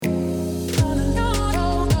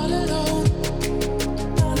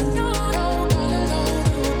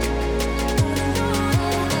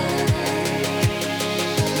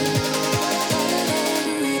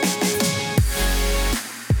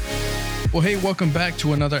Well, hey, welcome back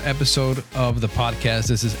to another episode of the podcast.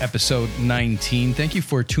 This is episode 19. Thank you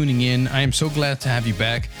for tuning in. I am so glad to have you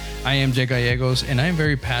back. I am Jay Gallegos, and I am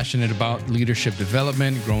very passionate about leadership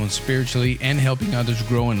development, growing spiritually, and helping others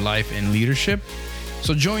grow in life and leadership.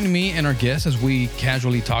 So join me and our guests as we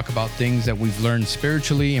casually talk about things that we've learned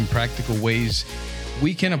spiritually in practical ways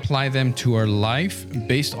we can apply them to our life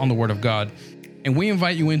based on the Word of God. And we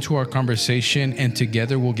invite you into our conversation, and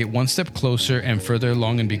together we'll get one step closer and further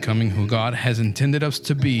along in becoming who God has intended us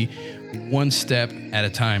to be, one step at a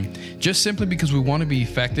time, just simply because we want to be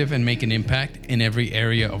effective and make an impact in every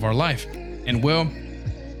area of our life. And well,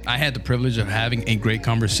 I had the privilege of having a great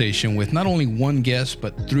conversation with not only one guest,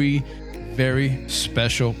 but three very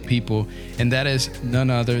special people, and that is none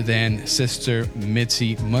other than Sister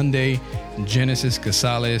Mitzi Monday, Genesis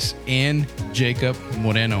Casales, and Jacob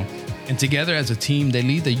Moreno. And together as a team, they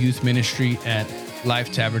lead the youth ministry at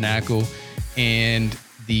Life Tabernacle and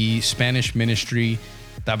the Spanish ministry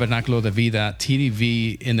Tabernáculo de Vida,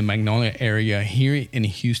 TDV, in the Magnolia area here in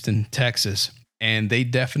Houston, Texas. And they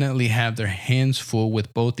definitely have their hands full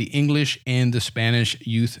with both the English and the Spanish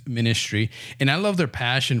youth ministry. And I love their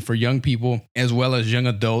passion for young people as well as young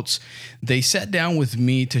adults. They sat down with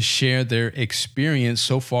me to share their experience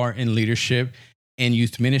so far in leadership and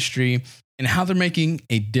youth ministry, and how they're making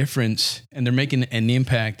a difference and they're making an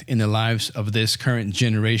impact in the lives of this current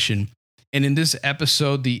generation. And in this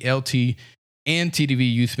episode, the LT and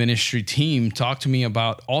TDV Youth Ministry team talked to me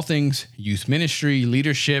about all things youth ministry,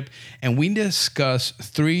 leadership, and we discuss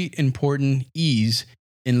three important E's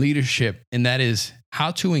in leadership, and that is how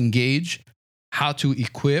to engage, how to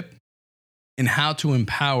equip, and how to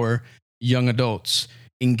empower young adults.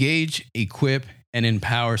 Engage, equip, and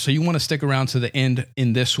empower. So you want to stick around to the end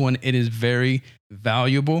in this one. It is very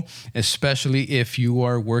valuable, especially if you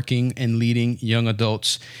are working and leading young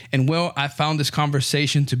adults. And well, I found this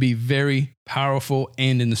conversation to be very powerful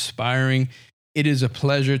and inspiring. It is a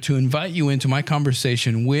pleasure to invite you into my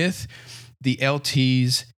conversation with the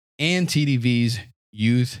LT's and TDV's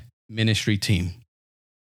youth ministry team.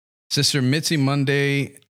 Sister Mitzi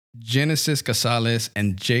Monday, Genesis Casales,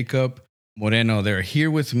 and Jacob Moreno, they're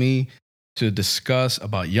here with me to discuss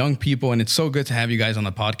about young people, and it's so good to have you guys on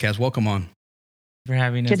the podcast. Welcome on. For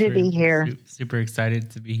having us. Good to be here. Super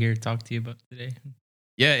excited to be here to talk to you about today.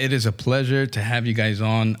 Yeah, it is a pleasure to have you guys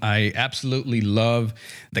on. I absolutely love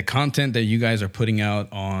the content that you guys are putting out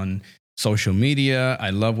on social media.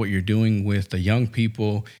 I love what you're doing with the young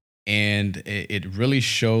people, and it really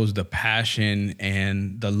shows the passion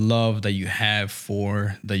and the love that you have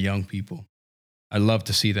for the young people. I love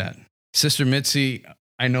to see that. Sister Mitzi,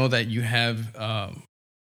 I know that you have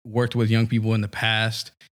worked with young people in the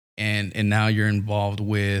past, and now you're involved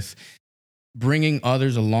with bringing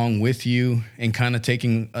others along with you and kind of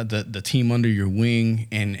taking the team under your wing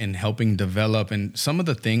and helping develop. And some of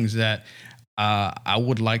the things that I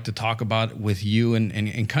would like to talk about with you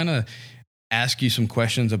and kind of ask you some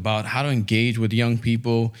questions about how to engage with young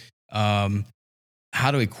people, how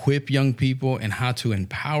to equip young people, and how to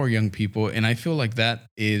empower young people. And I feel like that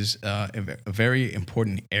is a very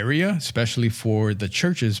important area, especially for the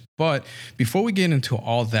churches. But before we get into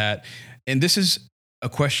all that, and this is a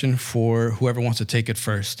question for whoever wants to take it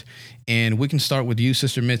first, and we can start with you,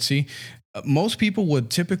 Sister Mitzi. Most people would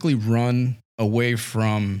typically run away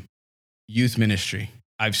from youth ministry.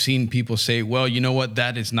 I've seen people say, well, you know what,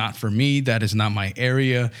 that is not for me. That is not my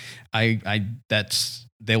area.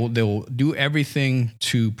 They will do everything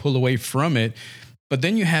to pull away from it. But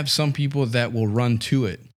then you have some people that will run to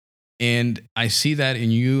it. And I see that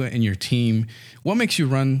in you and your team. What makes you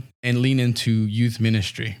run and lean into youth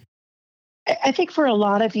ministry? I think for a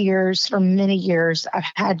lot of years, for many years, I've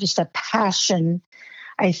had just a passion,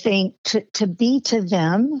 I think, to be to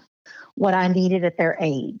them what I needed at their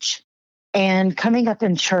age. And coming up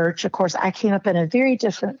in church, of course, I came up in a very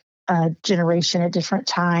different generation, a different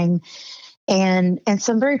time, and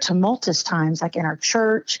some very tumultuous times, like in our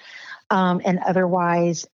church and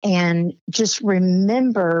otherwise, and just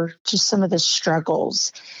remember just some of the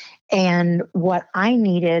struggles and what I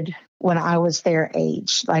needed when I was their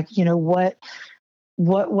age. Like, you know, what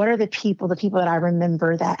are the people that I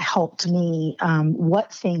remember that helped me?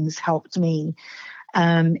 What things helped me?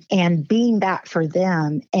 And being that for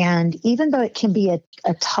them. And even though it can be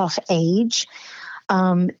a tough age,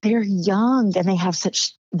 they're young and they have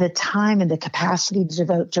such the time and the capacity to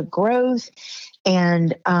devote to growth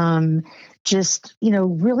and just, you know,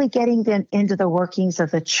 really getting them into the workings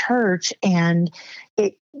of the church. And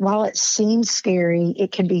while it seems scary,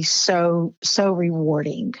 it can be so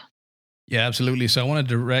rewarding. Yeah, absolutely. So I want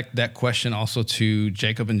to direct that question also to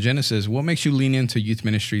Jacob and Genesis. What makes you lean into youth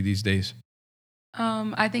ministry these days?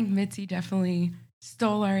 I think Mitzi definitely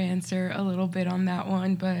stole our answer a little bit on that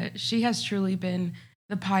one, but she has truly been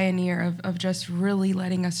the pioneer of just really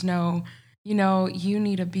letting us know, you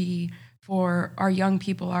need to be for our young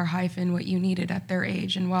people, our hyphen, what you needed at their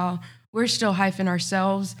age. And while we're still hyphen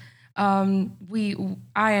ourselves, I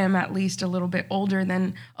am at least a little bit older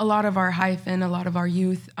than a lot of our hyphen, a lot of our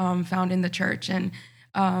youth found in the church. And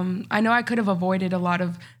I know I could have avoided a lot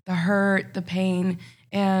of the hurt, the pain,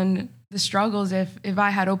 and the struggles if I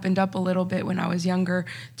had opened up a little bit when I was younger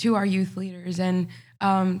to our youth leaders. And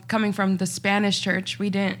coming from the Spanish church, we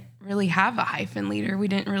didn't really have a hyphen leader. We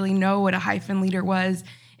didn't really know what a hyphen leader was.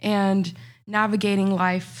 And navigating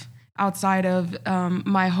life outside of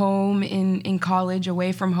my home in college,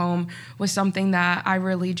 away from home, was something that I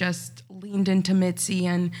really just leaned into Mitzi,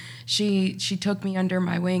 and she took me under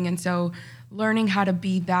my wing. And so learning how to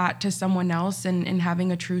be that to someone else and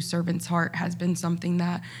having a true servant's heart has been something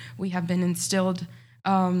that we have been instilled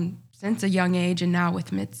since a young age, and now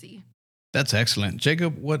with Mitzi. That's excellent.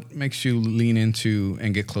 Jacob, what makes you lean into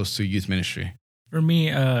and get close to youth ministry? For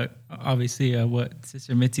me, obviously, what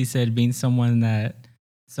Sister Mitzi said, being someone that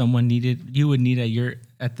someone needed, you would need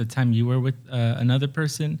at the time you were with another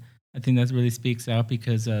person. I think that really speaks out,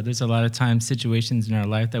 because there's a lot of times situations in our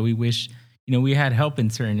life that we wish, we had help in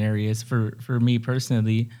certain areas. For me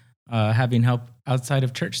personally, having help outside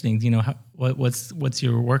of church things, what's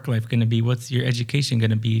your work life going to be? What's your education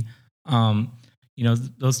going to be?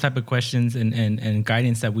 Those type of questions and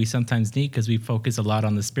guidance that we sometimes need, because we focus a lot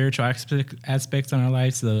on the spiritual aspects on our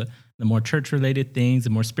lives, the more church related things, the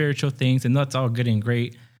more spiritual things, and that's all good and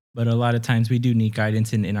great. But a lot of times we do need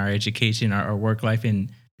guidance in our education, our work life,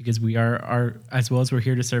 and because we are as well as we're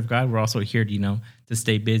here to serve God, we're also here to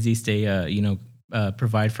stay busy,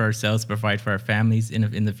 provide for ourselves, provide for our families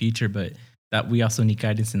in the future. But that we also need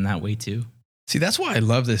guidance in that way too. See, that's why I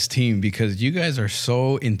love this team, because you guys are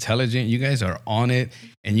so intelligent. You guys are on it,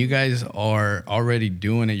 and you guys are already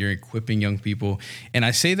doing it. You're equipping young people. And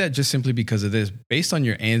I say that just simply because of this. Based on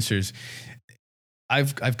your answers,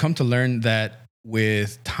 I've come to learn that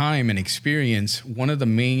with time and experience, one of the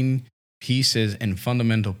main pieces and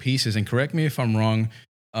fundamental pieces, and correct me if I'm wrong,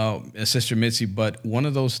 Sister Mitzi, but one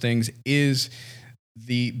of those things is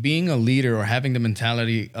the being a leader, or having the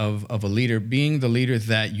mentality of a leader, being the leader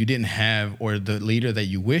that you didn't have, or the leader that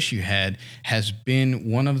you wish you had, has been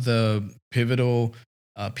one of the pivotal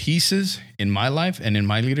pieces in my life and in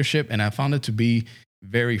my leadership. And I found it to be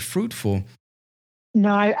very fruitful.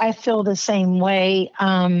 No, I feel the same way,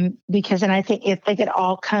 because, and I think it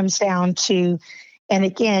all comes down to, and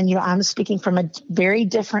again, I'm speaking from a very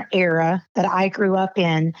different era that I grew up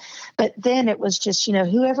in, but then it was just,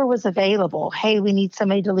 whoever was available. Hey, we need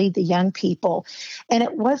somebody to lead the young people. And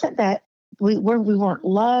it wasn't that we weren't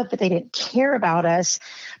loved, but they didn't care about us.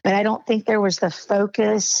 But I don't think there was the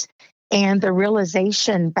focus and the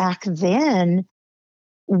realization back then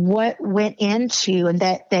what went into, and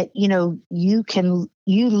that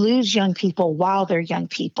you lose young people while they're young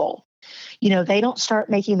people. They don't start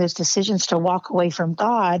making those decisions to walk away from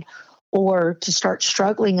God or to start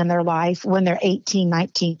struggling in their life when they're 18,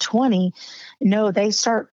 19, 20. No, they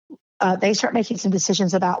start making some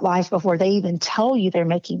decisions about life before they even tell you they're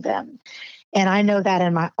making them. And I know that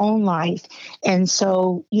in my own life. And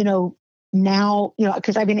so, now,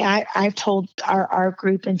 because I've told our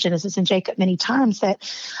group in Genesis and Jacob many times that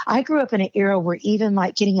I grew up in an era where even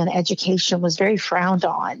like getting an education was very frowned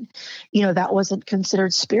on. That wasn't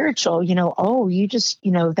considered spiritual. You just,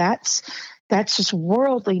 that's just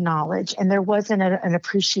worldly knowledge. And there wasn't an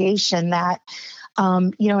appreciation that,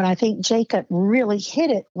 and I think Jacob really hit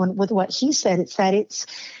it with what he said. It's that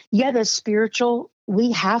the spiritual,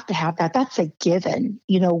 we have to have that. That's a given.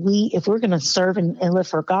 If we're going to serve and live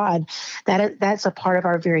for God, that's a part of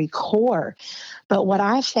our very core. But what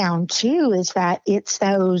I found too is that it's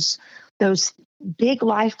those big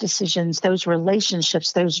life decisions, those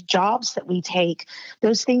relationships, those jobs that we take,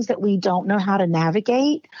 those things that we don't know how to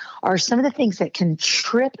navigate, are some of the things that can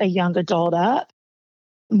trip a young adult up.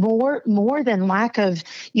 More than lack of,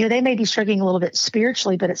 they may be struggling a little bit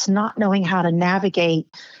spiritually, but it's not knowing how to navigate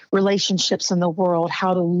relationships in the world,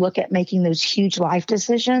 how to look at making those huge life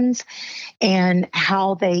decisions, and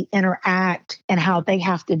how they interact, and how they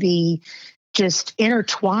have to be just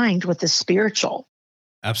intertwined with the spiritual.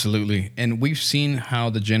 Absolutely. And we've seen how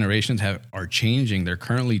the generations are changing. They're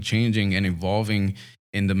currently changing and evolving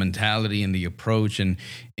in the mentality and the approach, and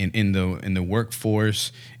in the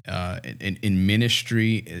workforce, in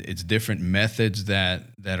ministry. It's different methods that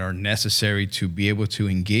are necessary to be able to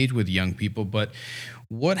engage with young people. But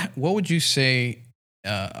what would you say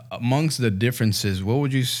amongst the differences, what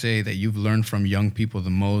would you say that you've learned from young people the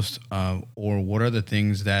most, or what are the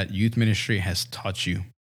things that youth ministry has taught you?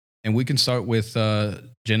 And we can start with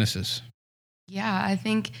Genesis. Yeah, I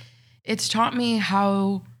think it's taught me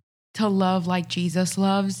how to love like Jesus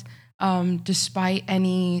loves, despite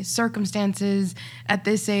any circumstances. At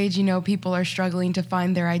this age, people are struggling to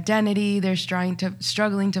find their identity. They're struggling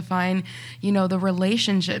to find, the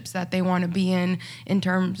relationships that they want to be in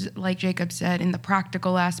terms, like Jacob said, in the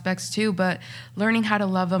practical aspects too. But learning how to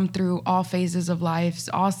love them through all phases of life,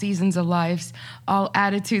 all seasons of life, all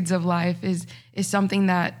attitudes of life is something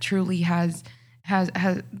that truly has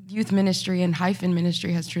youth ministry and Hyphen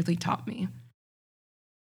ministry has truly taught me.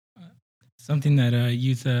 Something that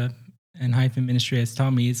youth and Hyphen ministry has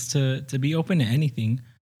taught me is to be open to anything.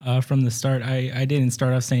 From the start, I didn't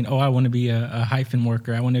start off saying, "Oh, I want to be a Hyphen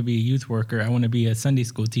worker. I want to be a youth worker. I want to be a Sunday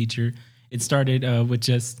school teacher." It started with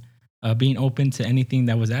just being open to anything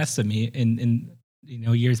that was asked of me. And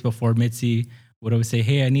years before, Mitzi would always say,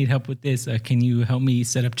 "Hey, I need help with this. Can you help me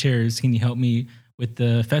set up chairs? Can you help me with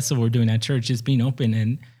the festival we're doing at church?" Just being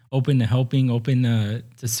open to helping, open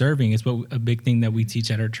to serving is what a big thing that we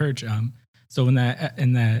teach at our church. So in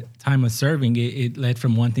that time of serving, it led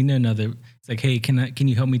from one thing to another. It's like, hey, can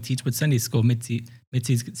you help me teach with Sunday school?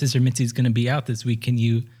 Sister Mitzi's going to be out this week. Can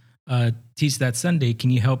you teach that Sunday? Can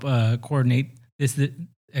you help coordinate this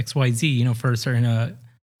XYZ? For a certain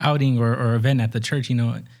outing or event at the church.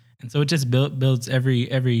 And so it just builds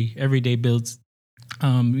every day builds.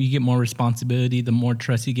 You get more responsibility, the more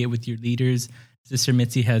trust you get with your leaders. Sister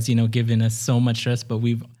Mitzi has, given us so much trust, but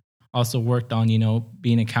we've also worked on,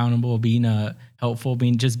 being accountable, being helpful,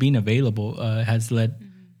 being available, has led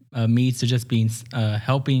me to just being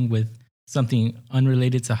helping with something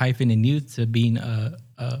unrelated to Hyphen and youth, to being a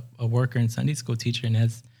worker and Sunday school teacher, and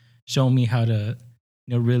has shown me how to,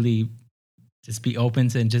 really just be open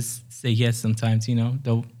to and just say yes sometimes,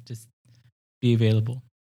 don't just be available.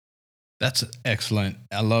 That's excellent.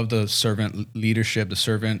 I love the servant leadership, the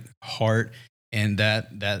servant heart, and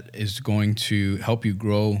that is going to help you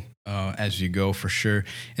grow as you go, for sure.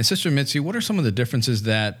 And Sister Mitzi, what are some of the differences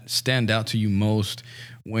that stand out to you most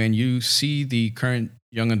when you see the current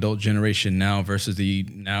young adult generation now versus the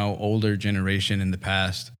now older generation in the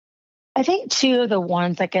past? I think two of the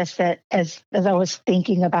ones, I guess, that as I was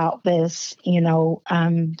thinking about this,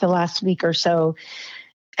 the last week or so,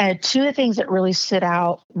 two of the things that really stood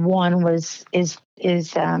out. One is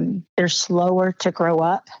they're slower to grow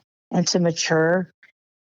up and to mature.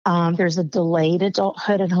 There's a delayed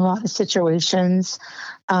adulthood in a lot of situations,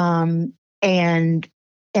 and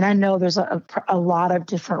I know there's a lot of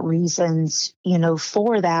different reasons,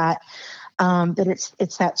 for that. But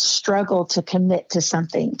it's that struggle to commit to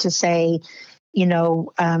something, to say, I'm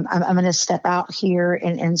going to step out here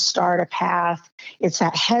and start a path. It's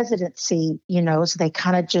that hesitancy, so they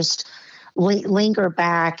kind of just linger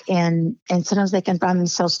back, and sometimes they can find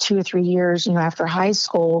themselves 2 or 3 years, after high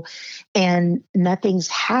school, and nothing's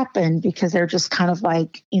happened because they're just kind of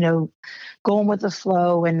like, going with the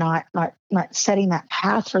flow and not setting that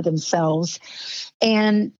path for themselves.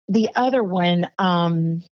 And the other one,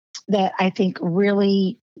 that I think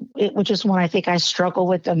really, which is one I think I struggle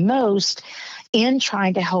with the most in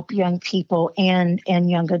trying to help young people and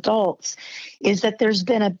young adults, is that there's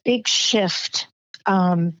been a big shift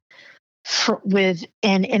and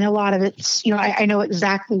a lot of it's, I know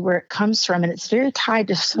exactly where it comes from, and it's very tied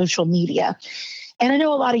to social media. And I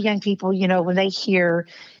know a lot of young people, when they hear,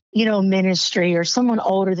 ministry or someone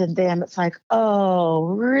older than them, it's like, oh,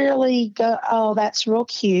 really? Oh, that's real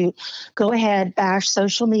cute. Go ahead, bash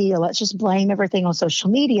social media. Let's just blame everything on social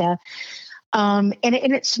media. And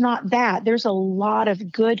it's not that. There's a lot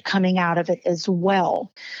of good coming out of it as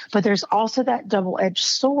well. But there's also that double-edged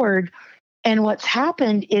sword. And what's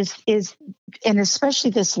happened is, and especially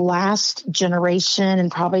this last generation,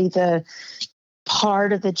 and probably the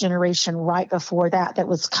part of the generation right before that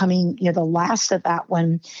was coming, the last of that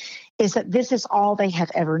one, is that this is all they have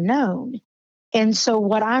ever known. And so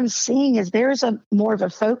what I'm seeing is there's a more of a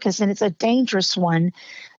focus, and it's a dangerous one,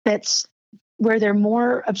 that's where they're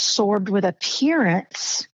more absorbed with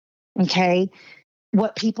appearance, okay,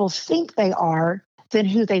 what people think they are, than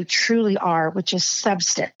who they truly are, which is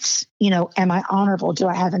substance. Am I honorable? Do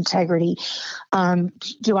I have integrity?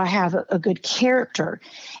 Do I have a good character?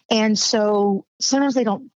 And so sometimes they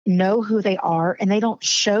don't know who they are, and they don't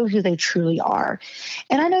show who they truly are.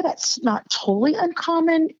 And I know that's not totally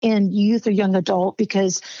uncommon in youth or young adult,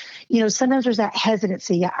 because, sometimes there's that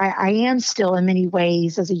hesitancy. I am still in many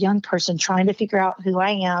ways, as a young person, trying to figure out who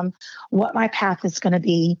I am, what my path is going to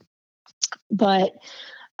be. But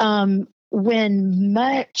when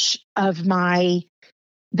much of my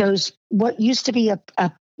those what used to be a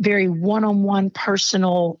very one-on-one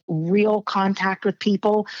personal real contact with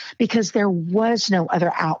people, because there was no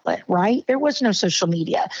other outlet, right? There was no social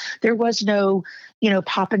media. There was no,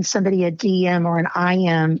 popping somebody a DM or an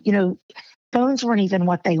IM. Phones weren't even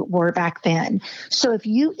what they were back then. So if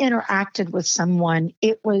you interacted with someone,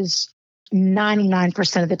 it was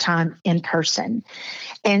 99% of the time in person.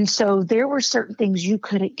 And so there were certain things you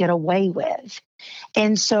couldn't get away with.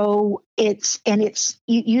 And so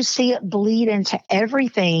you see it bleed into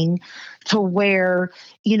everything, to where,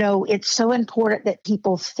 it's so important that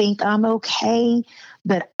people think I'm okay,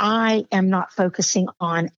 but I am not focusing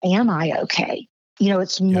on, am I okay?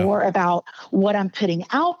 It's more about what I'm putting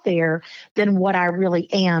out there than what I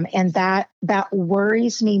really am. And that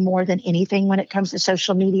worries me more than anything when it comes to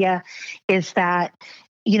social media, is that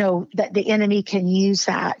that the enemy can use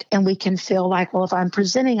that, and we can feel like, well, if I'm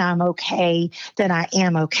presenting I'm okay, then I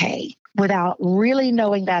am okay, without really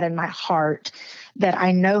knowing that in my heart, that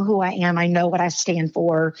I know who I am, I know what I stand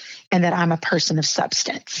for, and that I'm a person of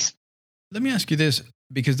substance. Let me ask you this,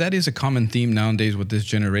 because that is a common theme nowadays with this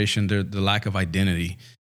generation, the lack of identity.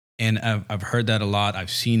 And I've heard that a lot.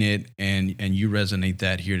 I've seen it, and you resonate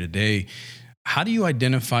that here today. How do you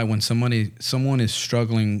identify when someone is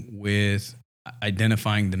struggling with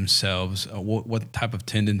identifying themselves? What type of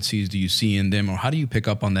tendencies do you see in them, or how do you pick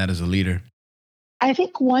up on that as a leader? I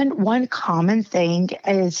think one common thing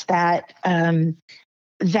is that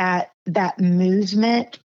that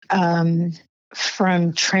movement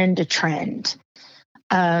from trend to trend.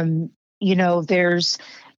 There's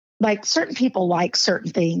like certain people like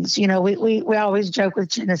certain things. We always joke with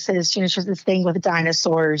Genesis. Genesis, this thing with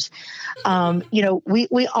dinosaurs.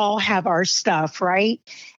 We all have our stuff, right?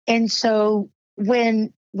 And so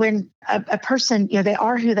when a person, they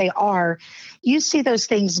are who they are, you see those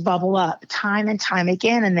things bubble up time and time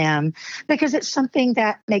again in them, because it's something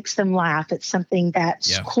that makes them laugh. It's something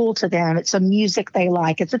that's cool to them. It's a music they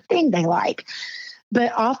like. It's a thing they like.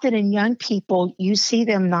 But often in young people, you see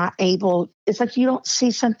them not able, it's like you don't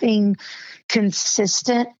see something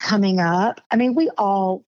consistent coming up. I mean, we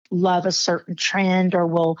all love a certain trend, or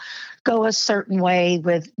will go a certain way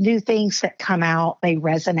with new things that come out. They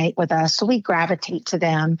resonate with us, so we gravitate to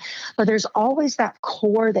them. But there's always that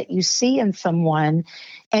core that you see in someone,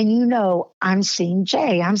 and I'm seeing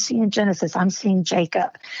Jay, I'm seeing Genesis, I'm seeing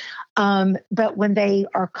Jacob. But when they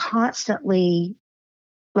are constantly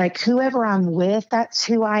like, whoever I'm with, that's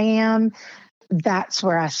who I am, that's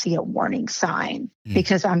where I see a warning sign,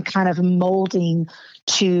 because I'm kind of molding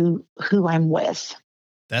to who I'm with.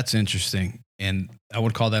 That's interesting. And I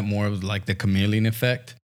would call that more of like the chameleon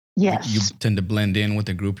effect. Yes. You tend to blend in with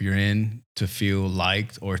the group you're in to feel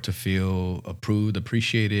liked, or to feel approved,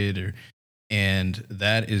 appreciated, and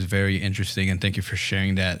that is very interesting. And thank you for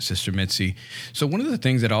sharing that, Sister Mitzi. So one of the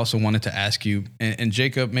things that I also wanted to ask you, and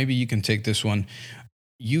Jacob, maybe you can take this one.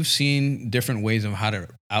 You've seen different ways of how to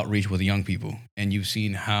outreach with young people, and you've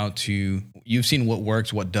seen what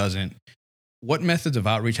works, what doesn't. What methods of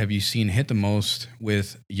outreach have you seen hit the most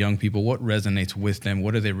with young people? What resonates with them?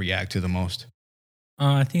 What do they react to the most?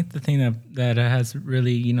 I think the thing that has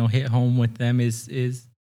really hit home with them is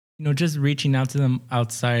just reaching out to them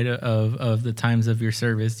outside of the times of your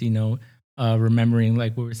service. Remembering,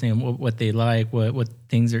 like what we're saying, what they like, what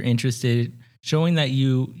things are interested, showing that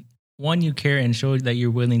you care, and show that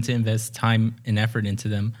you're willing to invest time and effort into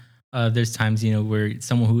them. There's times, where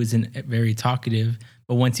someone who isn't very talkative,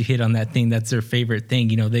 but once you hit on that thing, that's their favorite thing.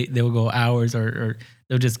 They'll go hours, or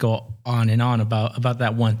they'll just go on and on about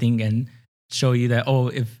that one thing, and show you that,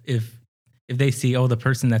 if they see, the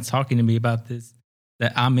person that's talking to me about this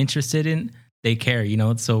that I'm interested in, they care.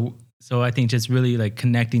 So I think just really like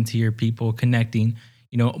connecting to your people, connecting,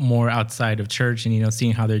 more outside of church, and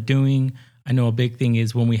seeing how they're doing. I know a big thing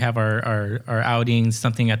is when we have our outings,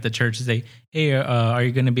 something at the church, say, hey, are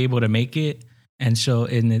you going to be able to make it? And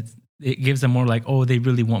it gives them more like, they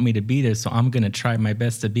really want me to be there, so I'm going to try my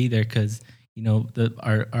best to be there, because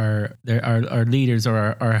our leaders,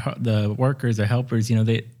 or the workers or helpers,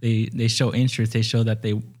 they show interest, they show that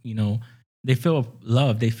they feel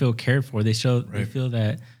loved, they feel cared for, they feel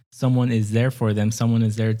that someone is there for them, someone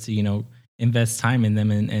is there to invest time in them,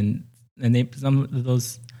 and some of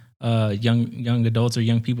those young adults or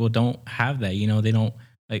young people don't have that.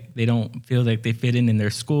 They don't feel like they fit in their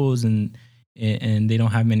schools, and they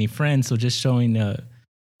don't have many friends. So just showing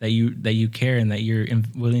that you care, and that you're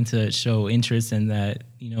willing to show interest, and that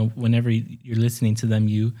whenever you're listening to them,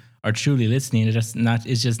 you are truly listening.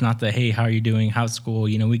 It's just not the, hey, how are you doing? How's school?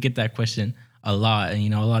 We get that question a lot,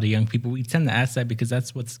 and a lot of young people, we tend to ask that because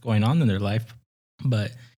that's what's going on in their life.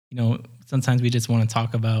 But sometimes we just want to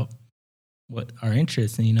talk about what our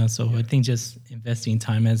interests, and so I think just investing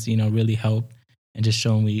time has really helped, and just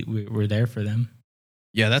showing we're there for them.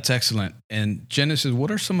 Yeah, that's excellent. And Genesis,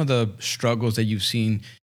 what are some of the struggles that you've seen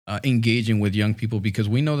engaging with young people? Because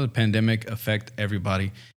we know the pandemic affect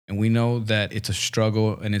everybody, and we know that it's a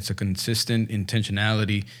struggle and it's a consistent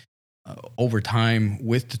intentionality over time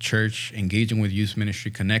with the church, engaging with youth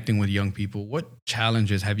ministry, connecting with young people. What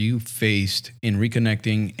challenges have you faced in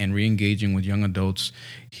reconnecting and re-engaging with young adults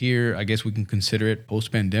here? I guess we can consider it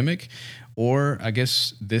post-pandemic, or I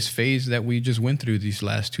guess this phase that we just went through these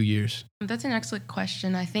last 2 years. That's an excellent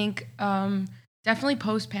question. I think definitely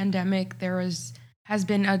post-pandemic, has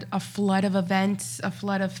been a flood of events, a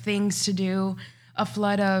flood of things to do, a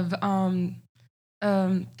flood of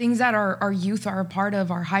things that our youth are a part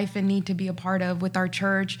of, our Hyphen need to be a part of, with our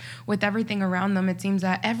church, with everything around them. It seems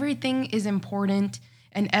that everything is important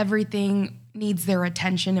and everything needs their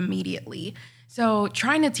attention immediately. So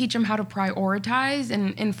trying to teach them how to prioritize,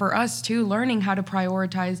 and for us too, learning how to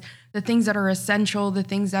prioritize the things that are essential, the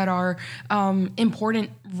things that are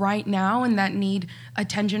important right now and that need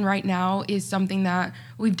attention right now, is something that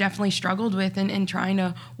we've definitely struggled with, and trying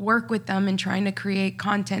to work with them and trying to create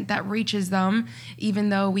content that reaches them, even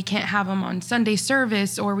though we can't have them on Sunday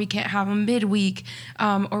service, or we can't have them midweek,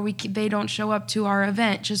 or they don't show up to our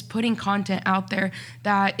event. Just putting content out there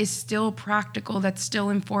that is still practical, that's still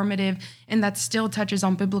informative, and that still touches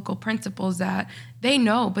on biblical principles that they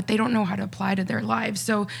know, but they don't know how to apply to their lives.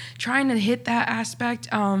 So trying to hit that aspect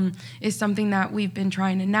is something that we've been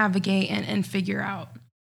trying to navigate and figure out.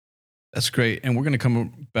 That's great. And we're going to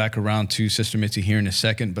come back around to Sister Mitzi here in a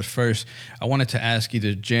second. But first, I wanted to ask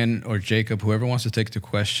either Jen or Jacob, whoever wants to take the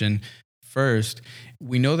question first.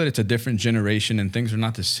 We know that it's a different generation and things are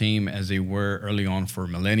not the same as they were early on for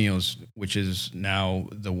millennials, which is now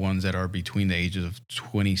the ones that are between the ages of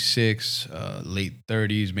 26, late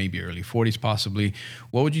 30s, maybe early 40s possibly.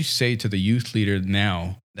 What would you say to the youth leader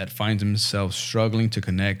now that finds themselves struggling to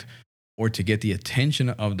connect or to get the attention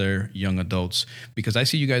of their young adults? Because I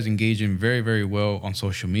see you guys engaging very, very well on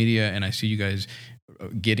social media, and I see you guys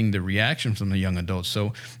getting the reaction from the young adults.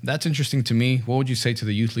 So that's interesting to me. What would you say to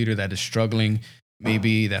the youth leader that is struggling,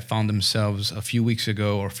 maybe that found themselves a few weeks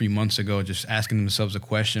ago or a few months ago just asking themselves a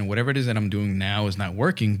question, whatever it is that I'm doing now is not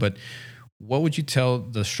working, but what would you tell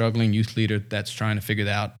the struggling youth leader that's trying to figure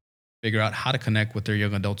out how to connect with their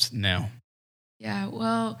young adults now? Yeah,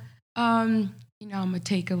 well, I'm gonna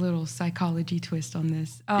take a little psychology twist on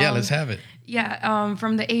this. Yeah, let's have it. Yeah,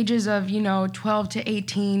 from the ages of 12 to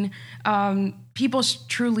 18, people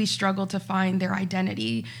truly struggle to find their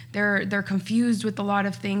identity. They're confused with a lot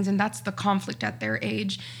of things, and that's the conflict at their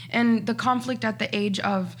age. And the conflict at the age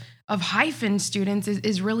of Hyphen students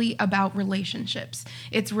is really about relationships.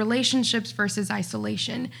 It's relationships versus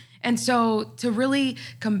isolation. And so to really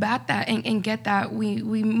combat that and get that,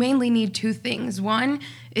 we mainly need two things. One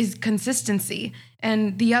is consistency,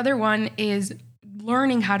 and the other one is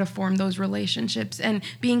learning how to form those relationships and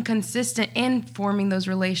being consistent in forming those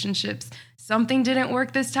relationships. Something didn't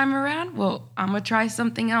work this time around. Well, I'm gonna try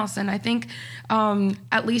something else. And I think,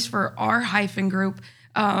 at least for our Hyphen group,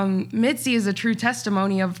 Mitzi is a true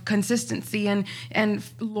testimony of consistency and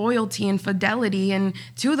loyalty and fidelity and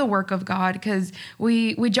to the work of God, because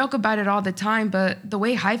we joke about it all the time, but the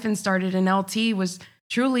way Hyphen started in LT was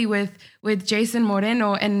truly with Jason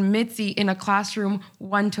Moreno and Mitzi in a classroom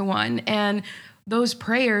 1-to-1. And those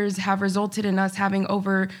prayers have resulted in us having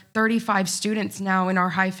over 35 students now in our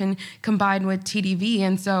Hyphen combined with TDV.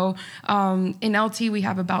 And so in LT, we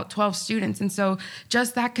have about 12 students. And so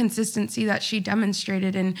just that consistency that she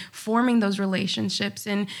demonstrated in forming those relationships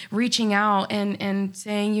and reaching out and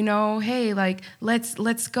saying, hey, like,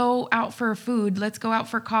 let's go out for food. Let's go out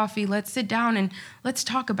for coffee. Let's sit down and let's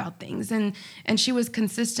talk about things. And she was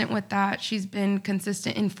consistent with that. She's been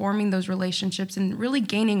consistent in forming those relationships and really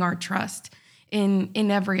gaining our trust in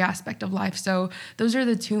every aspect of life. So those are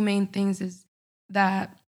the two main things is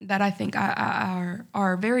that I think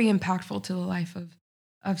are very impactful to the life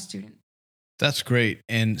of students. That's great.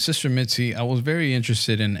 And Sister Mitzi, I was very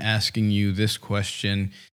interested in asking you this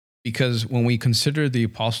question because when we consider the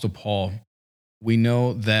Apostle Paul, we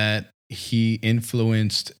know that he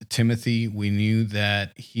influenced Timothy. We knew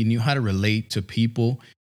that he knew how to relate to people.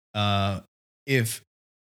 If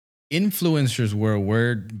influencers were a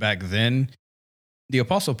word back then, the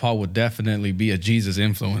Apostle Paul would definitely be a Jesus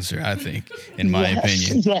influencer, I think, in my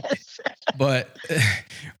opinion. Yes. But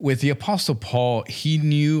with the Apostle Paul, he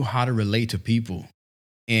knew how to relate to people.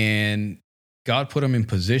 And God put him in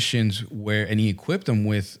positions and he equipped him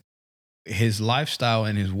with his lifestyle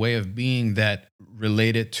and his way of being that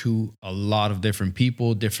related to a lot of different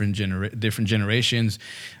people, different generations,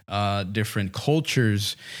 different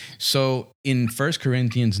cultures. So in 1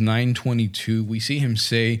 Corinthians 9:22, we see him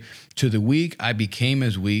say, "To the weak I became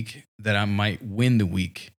as weak, that I might win the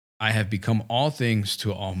weak. I have become all things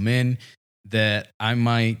to all men, that I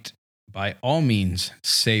might by all means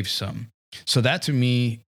save some." So that to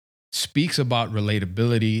me speaks about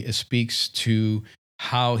relatability. It speaks to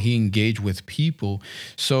how he engaged with people.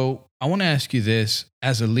 So I want to ask you this: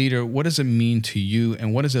 as a leader, what does it mean to you,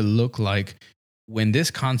 and what does it look like when this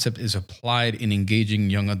concept is applied in engaging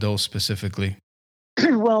young adults specifically?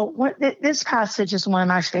 Well, this passage is one of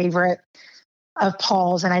my favorite of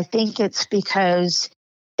Paul's, and I think it's because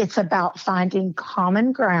it's about finding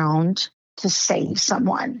common ground to save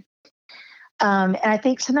someone. And I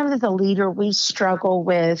think sometimes as a leader, we struggle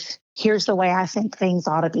with, here's the way I think things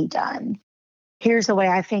ought to be done. Here's the way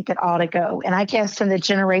I think it ought to go. And I guess in the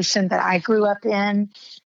generation that I grew up in,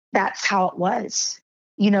 that's how it was.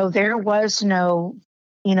 There was no,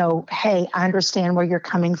 hey, I understand where you're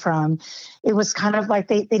coming from. It was kind of like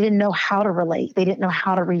they didn't know how to relate. They didn't know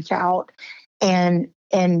how to reach out and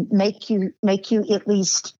make you at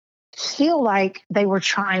least feel like they were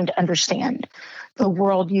trying to understand the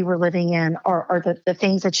world you were living in, or the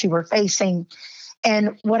things that you were facing.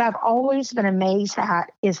 And what I've always been amazed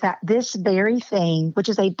at is that this very thing, which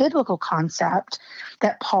is a biblical concept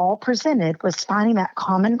that Paul presented, was finding that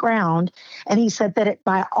common ground. And he said that it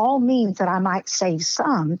by all means that I might save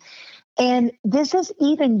some. And this is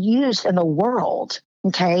even used in the world.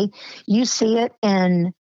 Okay. You see it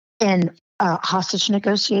in hostage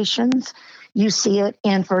negotiations. You see it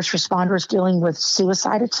in first responders dealing with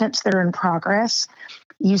suicide attempts that are in progress.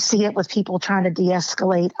 You see it with people trying to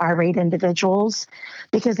de-escalate irate individuals,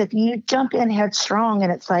 because if you jump in headstrong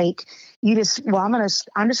and it's like I'm just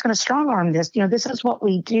going to strong arm this. This is what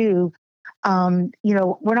we do. We're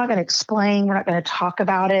not going to explain. We're not going to talk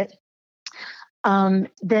about it.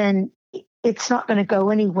 Then it's not going to go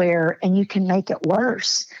anywhere, and you can make it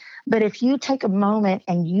worse. But if you take a moment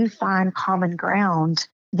and you find common ground,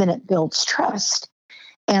 then it builds trust.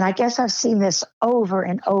 And I guess I've seen this over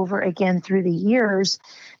and over again through the years,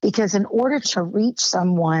 because in order to reach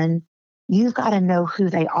someone, you've got to know who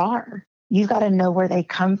they are. You've got to know where they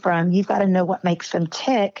come from. You've got to know what makes them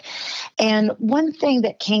tick. And one thing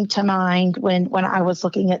that came to mind when I was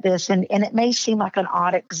looking at this, and it may seem like an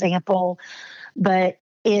odd example, but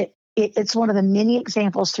it's one of the many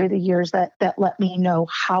examples through the years that let me know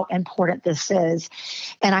how important this is.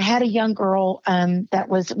 And I had a young girl that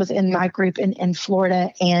was in my group in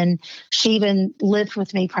Florida, and she even lived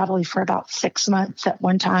with me probably for about 6 months at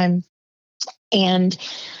one time. And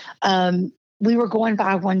we were going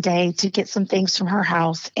by one day to get some things from her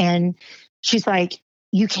house, and she's like,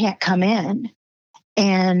 "You can't come in."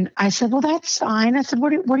 And I said, "Well, that's fine." I said,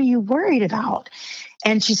 what are you worried about?"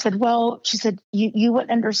 And she said, you wouldn't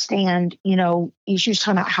understand, she was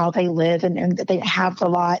talking about how they live and that they have a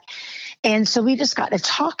lot. And so we just got to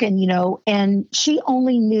talking, and she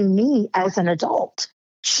only knew me as an adult.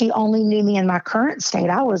 She only knew me in my current state.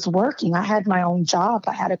 I was working. I had my own job.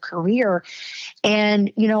 I had a career.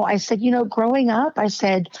 And, I said, growing up, I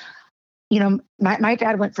said, my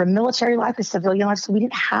dad went from military life to civilian life. So we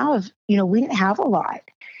didn't have a lot.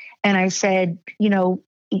 And I said,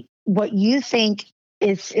 what you think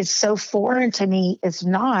is so foreign to me is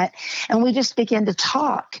not. And we just began to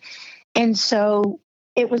talk. And so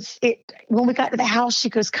when we got to the house, she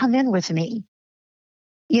goes, "Come in with me."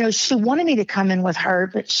 She wanted me to come in with her,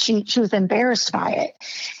 but she was embarrassed by it.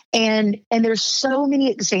 And there's so many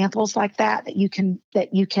examples like that you can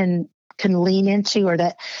lean into, or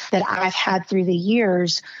that I've had through the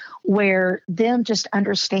years, where them just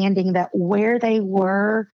understanding that where they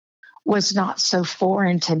were was not so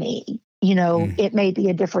foreign to me. It may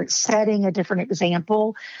be a different setting, a different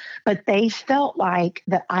example, but they felt like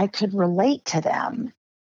that I could relate to them,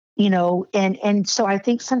 and so I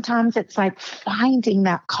think sometimes it's like finding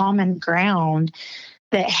that common ground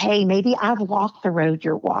that, hey, maybe I've walked the road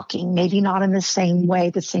you're walking, maybe not in the same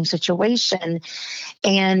way, the same situation.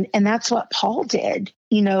 And that's what Paul did,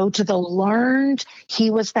 to the learned.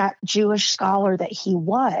 He was that Jewish scholar that he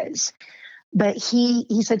was, but he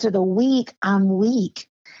said, to the weak, I'm weak.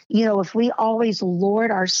 If we always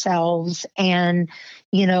lord ourselves and,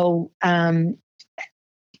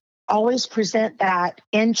 always present that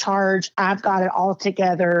in charge, I've got it all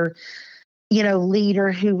together,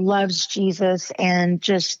 leader who loves Jesus and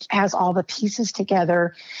just has all the pieces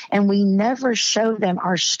together, and we never show them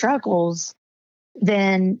our struggles,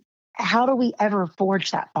 then how do we ever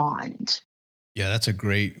forge that bond? Yeah, that's a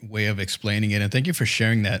great way of explaining it. And thank you for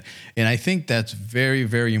sharing that. And I think that's very,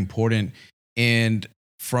 very important And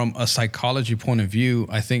from a psychology point of view,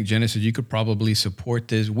 I think, Genesis, you could probably support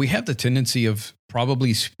this. We have the tendency of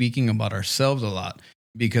probably speaking about ourselves a lot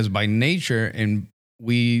because by nature, and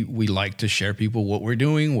we like to share people what we're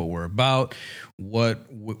doing, what we're about, what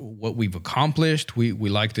we've accomplished. We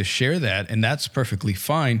like to share that, and that's perfectly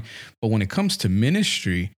fine. But when it comes to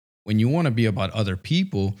ministry, when you want to be about other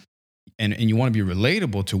people, and you want to be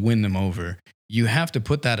relatable to win them over, you have to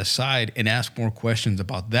put that aside and ask more questions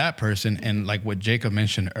about that person. And like what Jacob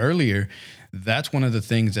mentioned earlier, that's one of the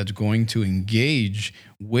things that's going to engage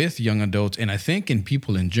with young adults. And I think in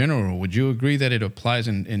people in general, would you agree that it applies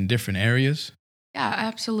in different areas? Yeah,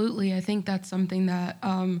 absolutely. I think that's something that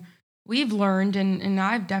we've learned, and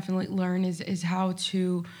I've definitely learned is how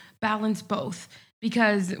to balance both.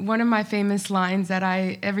 Because one of my famous lines that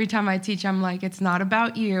every time I teach, I'm like, it's not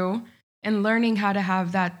about you. And learning how to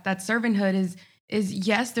have that servanthood is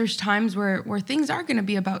yes, there's times where things are going to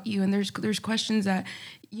be about you, and there's questions that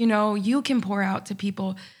you can pour out to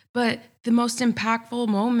people. But the most impactful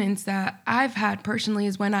moments that I've had personally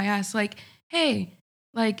is when I ask, like, hey,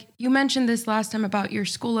 like you mentioned this last time about your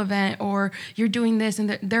school event, or you're doing this,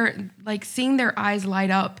 and they're like seeing their eyes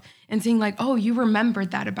light up and seeing like, oh, you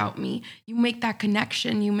remembered that about me. You make that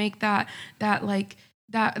connection. You make that like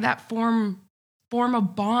that form a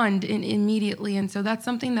bond immediately. And so that's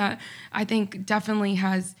something that I think definitely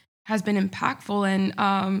has been impactful.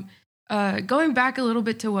 And going back a little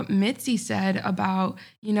bit to what Mitzi said about,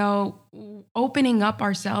 opening up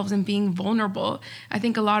ourselves and being vulnerable. I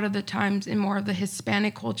think a lot of the times in more of the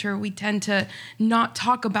Hispanic culture, we tend to not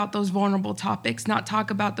talk about those vulnerable topics, not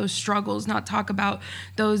talk about those struggles, not talk about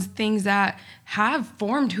those things that have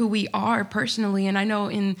formed who we are personally. And I know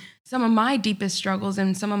in some of my deepest struggles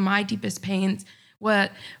and some of my deepest pains,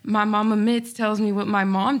 what my mama Mitz tells me, what my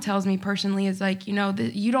mom tells me personally is like,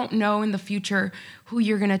 that you don't know in the future who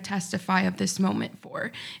you're going to testify of this moment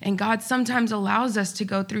for. And God sometimes allows us to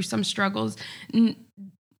go through some struggles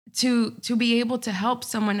to be able to help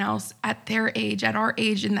someone else at their age, at our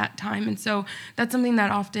age in that time. And so that's something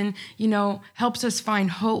that often, helps us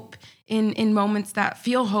find hope in moments that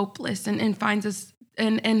feel hopeless, and finds us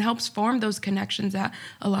and helps form those connections that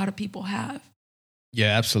a lot of people have.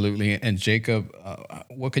 Yeah, absolutely. And Jacob,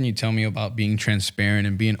 what can you tell me about being transparent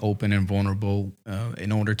and being open and vulnerable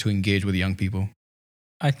in order to engage with young people?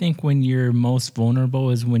 I think when you're most vulnerable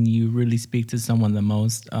is when you really speak to someone the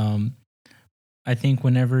most. I think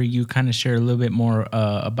whenever you kind of share a little bit more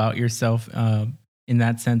about yourself, in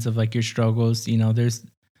that sense of like your struggles,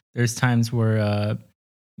 there's times where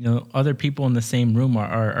other people in the same room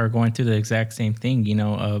are going through the exact same thing.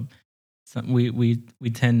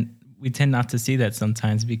 We tend not to see that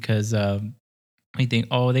sometimes because we think,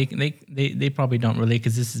 oh, they probably don't relate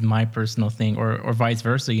because this is my personal thing, or vice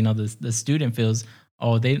versa. The student feels,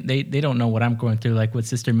 oh, they don't know what I'm going through, like what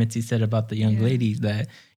Sister Mitzi said about the young lady, that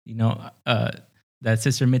that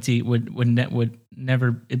Sister Mitzi would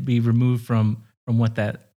never be removed from what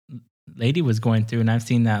that lady was going through. And I've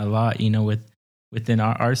seen that a lot, within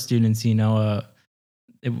our students,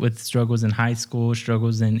 with struggles in high school,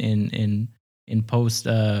 struggles in post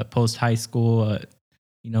high school,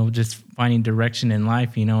 just finding direction in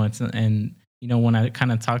life. When I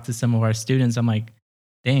kind of talk to some of our students, I'm like,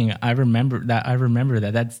 dang, I remember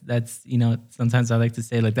that. That's sometimes I like to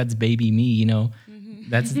say, like, that's baby me.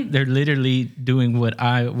 That's they're literally doing what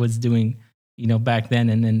I was doing, back then,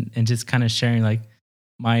 and just kind of sharing like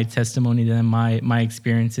my testimony to them, my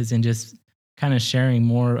experiences, and just kind of sharing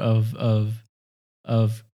more of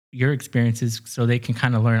your experiences, so they can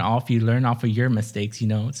kind of learn off of your mistakes,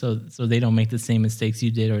 so they don't make the same mistakes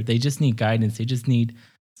you did, or they just need guidance. They just need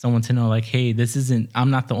someone to know, like, hey,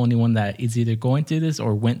 I'm not the only one that is either going through this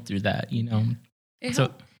or went through that.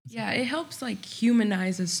 It helps like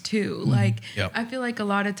humanize us too. Like, yep. I feel like a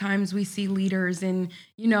lot of times we see leaders in,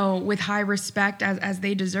 with high respect as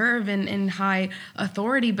they deserve, and high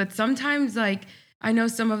authority. But sometimes, like, I know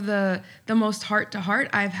some of the most heart to heart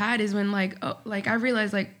I've had is when I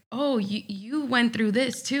realized, like, oh, you went through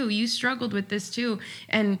this too. You struggled with this too.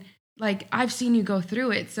 And like, I've seen you go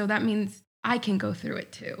through it. So that means I can go through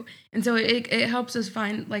it too. And so it helps us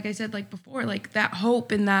find, like I said, like before, like that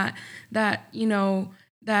hope, and that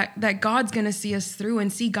God's going to see us through,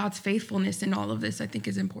 and see God's faithfulness in all of this, I think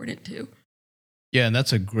is important too. Yeah. And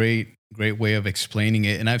that's a great way of explaining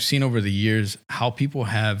it. And I've seen over the years how people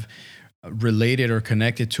have related or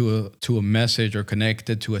connected to a message, or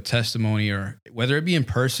connected to a testimony, or whether it be in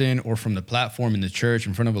person or from the platform in the church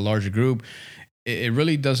in front of a larger group. It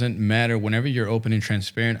really doesn't matter. Whenever you're open and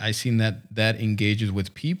transparent, I've seen that engages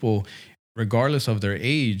with people regardless of their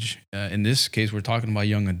age. In this case, we're talking about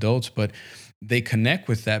young adults, but they connect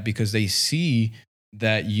with that because they see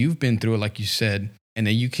that you've been through it, like you said, and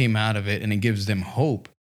then you came out of it, and it gives them hope,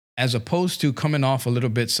 as opposed to coming off a little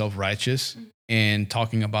bit self-righteous and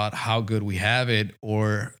talking about how good we have it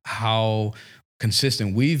or how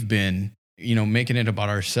consistent we've been, making it about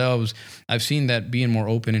ourselves. I've seen that being more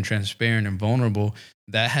open and transparent and vulnerable,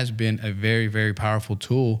 that has been a very, very powerful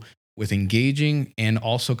tool with engaging and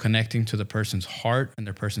also connecting to the person's heart and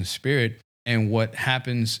their person's spirit. And what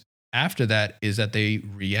happens after that is that they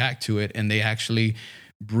react to it and they actually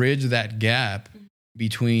bridge that gap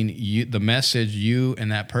between you, the message, you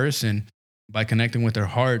and that person, by connecting with their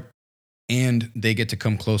heart, and they get to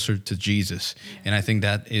come closer to Jesus. And I think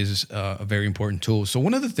that is a very important tool. So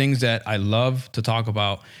one of the things that I love to talk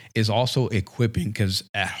about is also equipping, because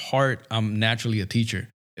at heart, I'm naturally a teacher.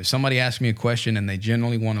 If somebody asks me a question and they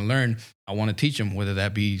genuinely want to learn, I want to teach them, whether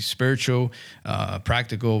that be spiritual,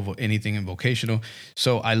 practical, anything in vocational.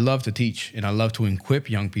 So I love to teach and I love to equip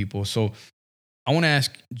young people. So I want to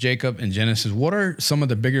ask Jacob and Genesis, what are some of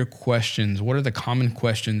the bigger questions? What are the common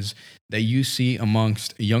questions that you see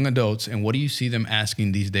amongst young adults, and what do you see them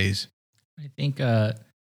asking these days? I think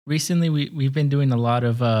recently we've been doing a lot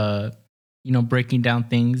of breaking down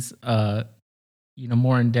things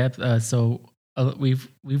more in depth. So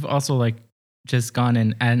we've also like just gone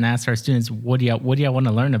and asked our students, what do you want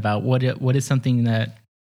to learn about? What is something that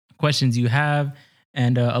questions you have?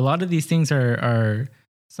 And a lot of these things are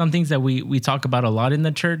some things that we talk about a lot in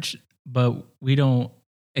the church, but we don't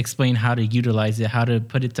explain how to utilize it, how to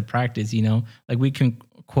put it to practice. Like we can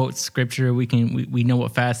quote scripture, we know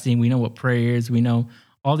what fasting, we know what prayers, we know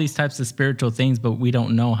all these types of spiritual things, but we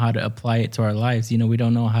don't know how to apply it to our lives. We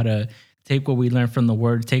don't know how to take what we learn from the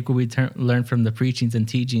word, take what we learn from the preachings and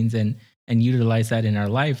teachings, and utilize that in our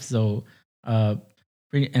life. So,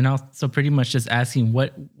 and also pretty much just asking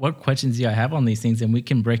what questions do I have on these things, and we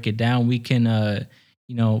can break it down. We can,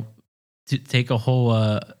 to take a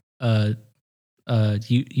whole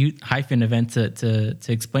Hyphen event to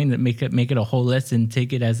explain it, make it a whole lesson,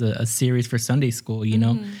 take it as a series for Sunday school.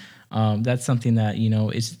 That's something that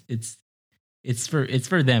it's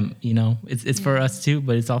for them. It's for us too,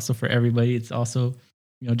 but it's also for everybody. It's also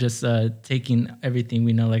just taking everything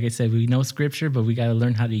we know. Like I said, we know scripture, but we got to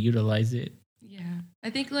learn how to utilize it. Yeah, I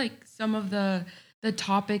think like some of the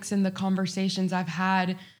topics and the conversations I've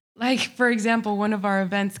had. Like, for example, one of our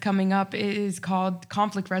events coming up is called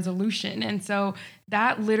conflict resolution. And so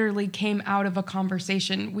that literally came out of a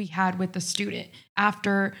conversation we had with the student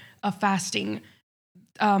after a fasting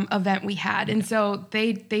event we had. And so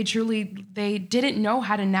they didn't know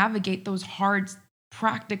how to navigate those hard,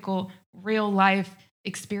 practical, real life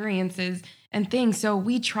experiences and things. So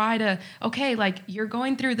we try to, okay, like you're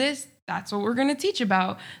going through this, that's what we're going to teach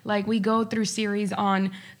about. Like we go through series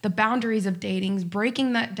on the boundaries of dating,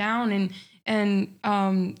 breaking that down and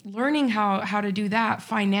learning how to do that.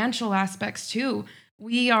 Financial aspects too.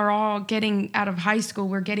 We are all getting out of high school.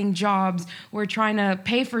 We're getting jobs. We're trying to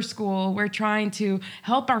pay for school. We're trying to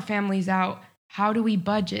help our families out. How do we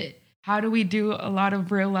budget? How do we do a lot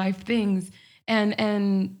of real life things?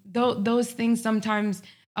 And those things sometimes,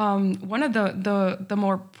 one of the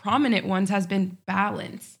more prominent ones has been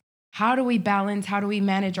balance. How do we balance? How do we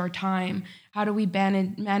manage our time? How do we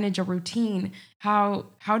manage a routine? How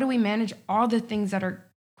do we manage all the things that are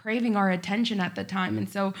craving our attention at the time? And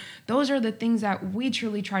so those are the things that we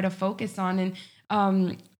truly try to focus on.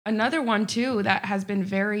 And another one too that has been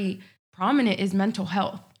very prominent is mental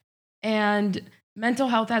health. And mental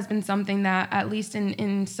health has been something that, at least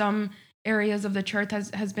in some areas of the church,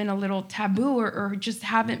 has been a little taboo or just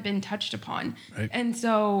haven't been touched upon. Right. And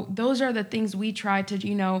so those are the things we try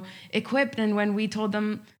to, equip. And when we told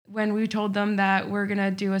them that we're going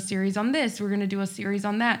to do a series on this, we're going to do a series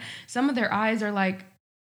on that, some of their eyes are like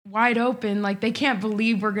wide open, like they can't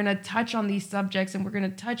believe we're going to touch on these subjects and we're going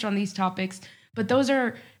to touch on these topics. But those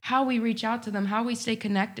are how we reach out to them, how we stay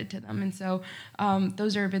connected to them. And so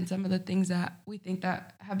those have been some of the things that we think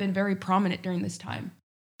that have been very prominent during this time.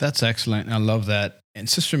 That's excellent. I love that. And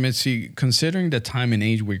Sister Mitzi, considering the time and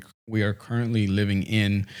age we are currently living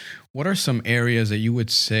in, what are some areas that you would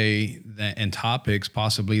say that, and topics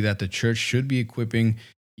possibly, that the church should be equipping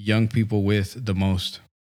young people with the most?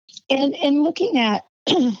 And looking at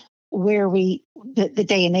where the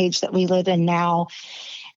day and age that we live in now,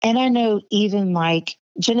 and I know even like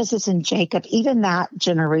Genesis and Jacob, even that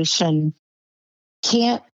generation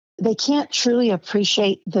can't truly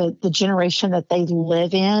appreciate the generation that they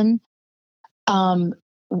live in,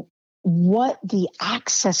 what the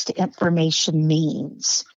access to information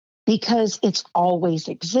means, because it's always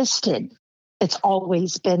existed. It's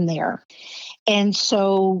always been there. And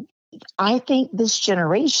so I think this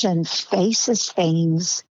generation faces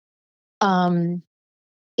things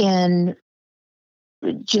in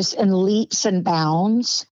just in leaps and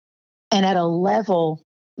bounds and at a level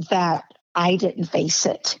that I didn't face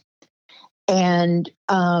it. And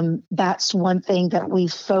that's one thing that we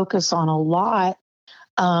focus on a lot,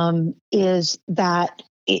 is that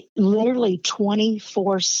it literally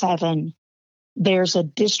 24/7, there's a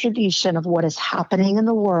distribution of what is happening in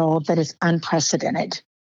the world that is unprecedented.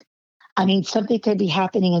 I mean, something could be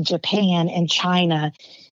happening in Japan and China,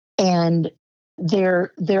 and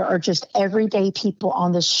there are just everyday people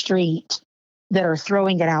on the street that are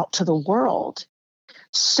throwing it out to the world.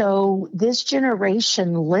 So this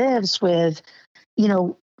generation lives with, you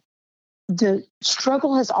know, the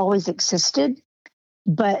struggle has always existed,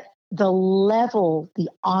 but the level, the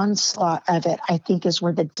onslaught of it, I think is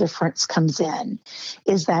where the difference comes in,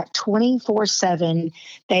 is that 24/7,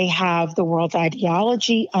 they have the world's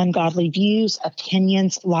ideology, ungodly views,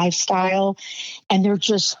 opinions, lifestyle, and they're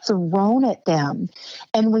just thrown at them.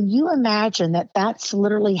 And when you imagine that that's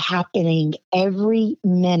literally happening every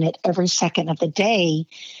minute, every second of the day,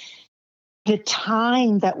 the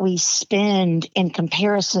time that we spend in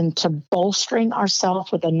comparison to bolstering ourselves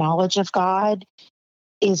with the knowledge of God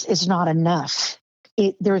is not enough.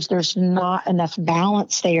 There's not enough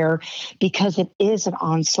balance there because it is an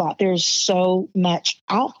onslaught. There's so much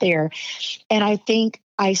out there. And I think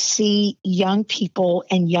I see young people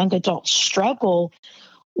and young adults struggle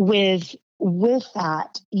with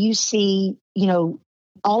that. You see,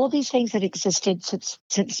 all of these things that existed since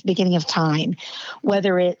the beginning of time,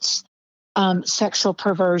 whether it's sexual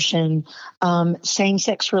perversion,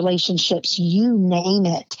 same-sex relationships, you name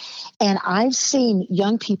it. And I've seen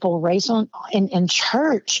young people raised in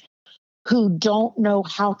church who don't know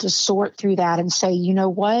how to sort through that and say, you know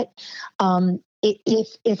what?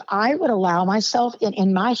 If I would allow myself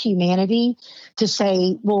in my humanity to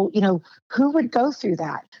say, well, who would go through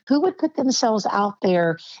that? Who would put themselves out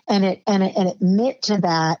there and admit to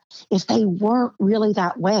that if they weren't really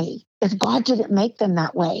that way? If God didn't make them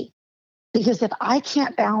that way? Because if I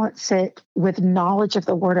can't balance it with knowledge of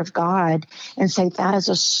the Word of God and say that is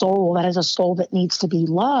a soul that needs to be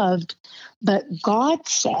loved, but God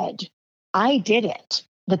said, I did it,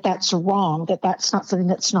 that's wrong, that's not something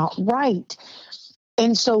that's not right.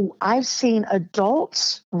 And so I've seen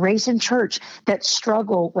adults raised in church that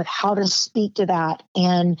struggle with how to speak to that.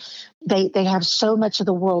 And they have so much of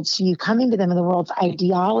the world's view coming to them in the world's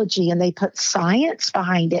ideology, and they put science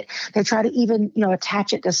behind it. They try to even,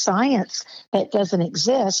 attach it to science that doesn't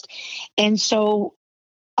exist. And so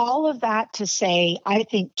all of that to say, I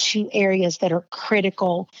think two areas that are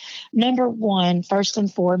critical. Number one, first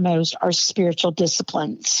and foremost, are spiritual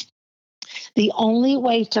disciplines. The only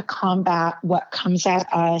way to combat what comes at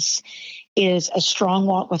us is a strong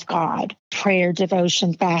walk with God, prayer,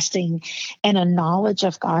 devotion, fasting, and a knowledge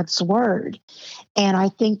of God's word. And I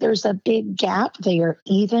think there's a big gap there.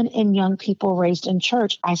 Even in young people raised in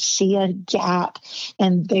church, I see a gap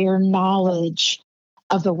in their knowledge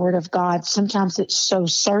of the word of God. Sometimes it's so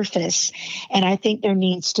surface. And I think there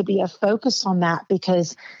needs to be a focus on that,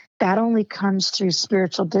 because that only comes through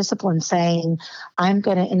spiritual discipline, saying, I'm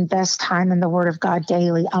going to invest time in the Word of God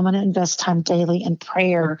daily. I'm going to invest time daily in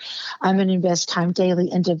prayer. I'm going to invest time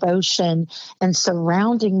daily in devotion and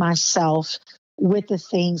surrounding myself with the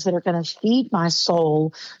things that are going to feed my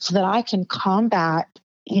soul so that I can combat,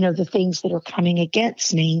 the things that are coming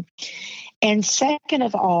against me. And second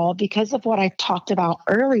of all, because of what I talked about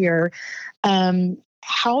earlier,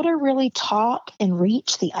 how to really talk and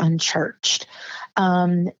reach the unchurched.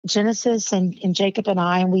 Genesis and Jacob and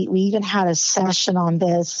I, we even had a session on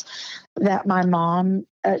this that my mom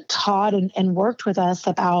taught and worked with us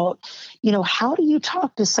about, how do you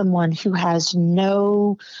talk to someone who has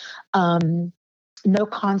no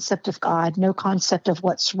concept of God, no concept of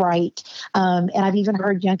what's right. And I've even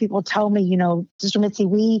heard young people tell me, Sister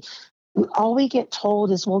Mitzi, all we get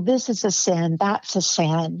told is, well, this is a sin, that's a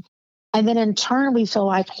sin. And then in turn, we feel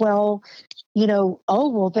like, well,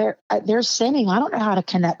 they're sinning. I don't know how to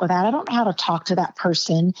connect with that. I don't know how to talk to that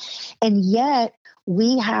person. And yet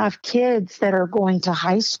we have kids that are going to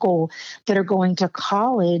high school, that are going to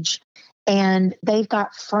college, and they've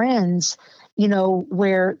got friends,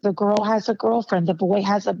 where the girl has a girlfriend, the boy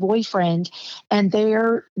has a boyfriend, and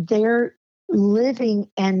they're living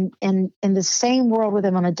in the same world with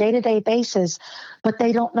them on a day-to-day basis, but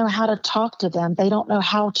they don't know how to talk to them. They don't know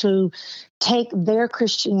how to take their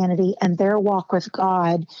Christianity and their walk with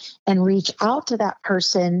God and reach out to that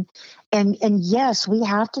person. And yes, we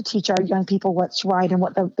have to teach our young people what's right and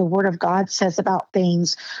what the Word of God says about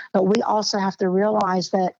things. But we also have to realize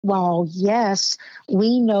that while, yes,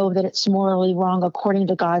 we know that it's morally wrong according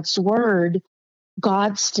to God's Word,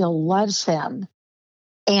 God still loves them.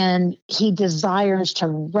 And he desires to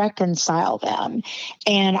reconcile them.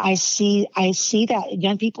 And I see that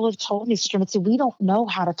young people have told me, Sister Mitzi, we don't know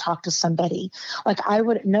how to talk to somebody. Like, I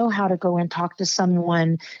wouldn't know how to go and talk to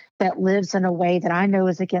someone that lives in a way that I know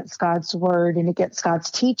is against God's word and against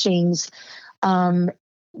God's teachings,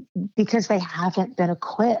 because they haven't been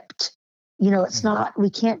equipped. It's not,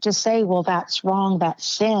 we can't just say, well, that's wrong, that's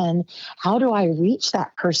sin. How do I reach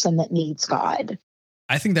that person that needs God?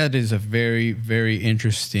 I think that is a very, very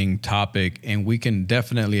interesting topic, and we can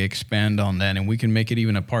definitely expand on that, and we can make it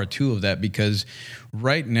even a part 2 of that, because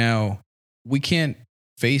right now we can't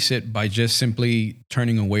face it by just simply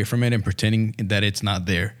turning away from it and pretending that it's not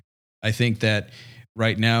there. I think that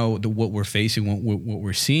right now, what we're facing, what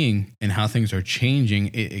we're seeing, and how things are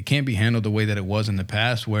changing, it can't be handled the way that it was in the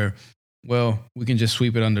past, where, well, we can just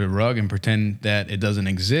sweep it under the rug and pretend that it doesn't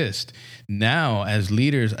exist. Now, as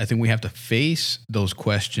leaders, I think we have to face those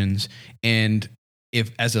questions. And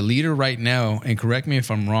if, as a leader right now, and correct me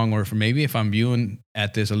if I'm wrong, or if I'm viewing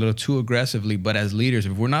at this a little too aggressively, but as leaders,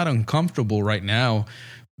 if we're not uncomfortable right now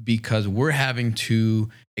because we're having to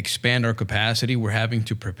expand our capacity, we're having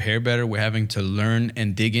to prepare better, we're having to learn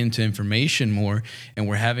and dig into information more, and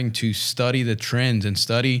we're having to study the trends and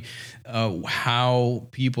study how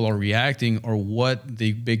people are reacting or what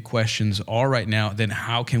the big questions are right now, then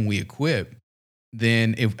how can we equip?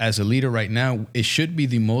 Then if, as a leader right now, it should be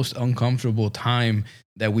the most uncomfortable time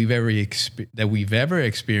that we've ever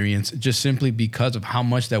experienced, just simply because of how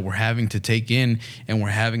much that we're having to take in, and we're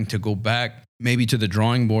having to go back maybe to the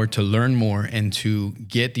drawing board to learn more and to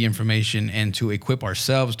get the information and to equip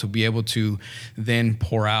ourselves to be able to then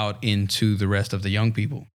pour out into the rest of the young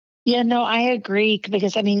people. Yeah, no, I agree,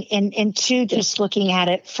 because I mean, and two, just looking at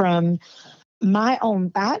it from my own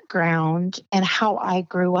background and how I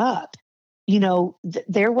grew up,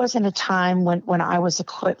 there wasn't a time when I was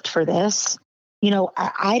equipped for this.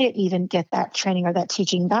 I didn't even get that training or that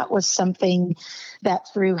teaching. That was something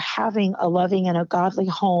that, through having a loving and a godly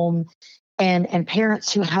home and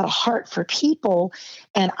parents who had a heart for people,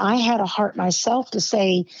 and I had a heart myself to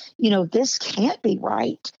say, this can't be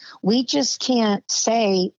right. We just can't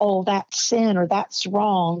say, oh, that's sin or that's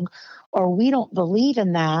wrong, or we don't believe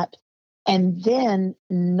in that, and then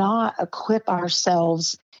not equip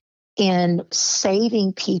ourselves in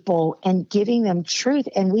saving people and giving them truth.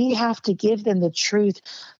 And we have to give them the truth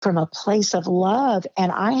from a place of love. And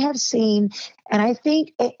I have seen, and I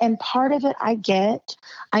think, and part of it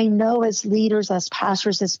I know as leaders, as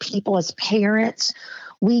pastors, as people, as parents,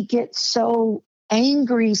 we get so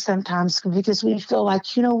angry sometimes because we feel like,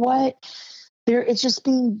 what? It's just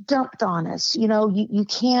being dumped on us. You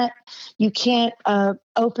can't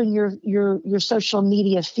open your social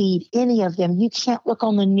media feed, any of them. You can't look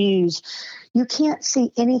on the news. You can't see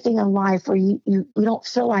anything in life where you don't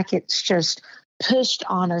feel like it's just pushed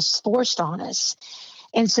on us, forced on us.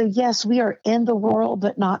 And so, yes, we are in the world,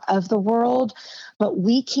 but not of the world. But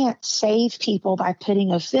we can't save people by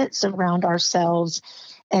putting a fence around ourselves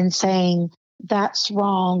and saying, that's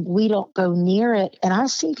wrong, we don't go near it. And I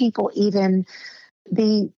see people even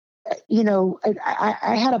I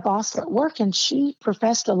had a boss at work, and she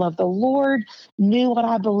professed to love the Lord, knew what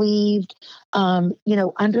I believed,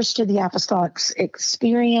 understood the apostolic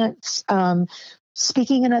experience,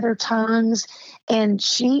 speaking in other tongues. And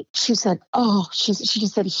she said, she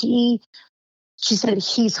said,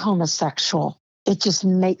 he's homosexual. It just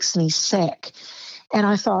makes me sick. And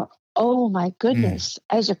I thought, oh my goodness,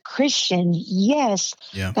 as a Christian, yes,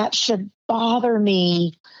 that should bother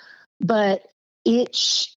me, but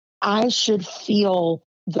I should feel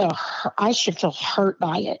hurt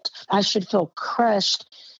by it. I should feel crushed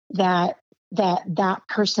that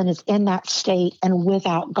person is in that state and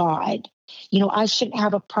without God. I shouldn't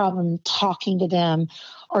have a problem talking to them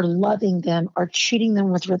or loving them or treating them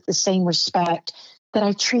with the same respect that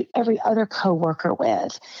I treat every other coworker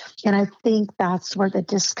with. And I think that's where the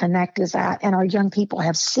disconnect is at. And our young people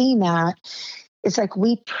have seen that. It's like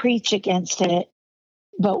we preach against it,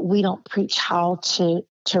 but we don't preach how to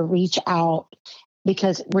reach out,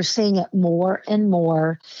 because we're seeing it more and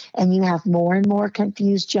more. And you have more and more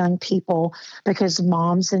confused young people because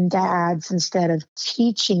moms and dads, instead of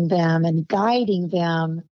teaching them and guiding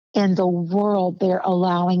them, in the world, they're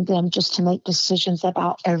allowing them just to make decisions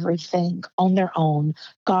about everything on their own: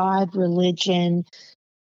 God, religion,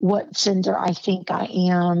 what gender I think I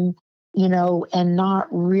am, and not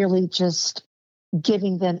really just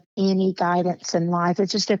giving them any guidance in life.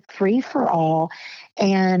 It's just a free for all.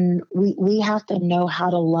 And we have to know how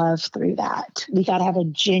to love through that. We got to have a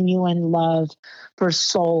genuine love for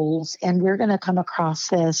souls. And we're going to come across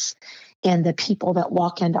this in the people that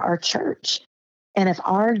walk into our church. And if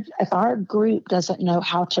our group doesn't know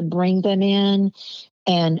how to bring them in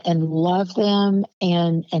and love them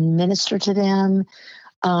and minister to them,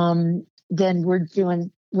 then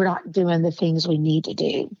we're not doing the things we need to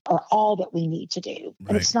do, or all that we need to do.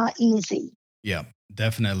 And Right. it's not easy. Yeah,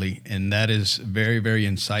 definitely. And that is very, very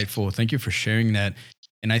insightful. Thank you for sharing that.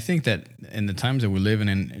 And I think that in the times that we're living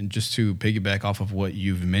in, and just to piggyback off of what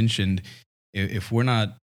you've mentioned, if we're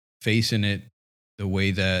not facing it the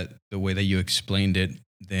way that you explained it,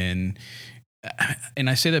 then, and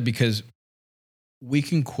I say that because we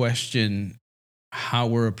can question how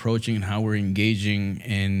we're approaching and how we're engaging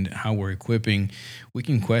and how we're equipping. We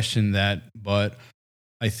can question that, but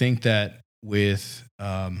I think that with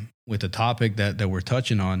the topic that we're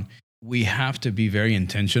touching on, we have to be very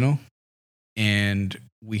intentional, and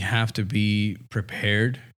we have to be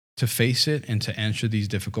prepared to face it and to answer these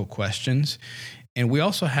difficult questions. And we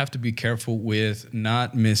also have to be careful with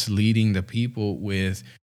not misleading the people with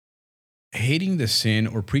hating the sin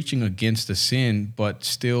or preaching against the sin, but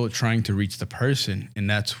still trying to reach the person. And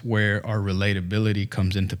that's where our relatability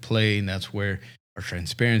comes into play. And that's where our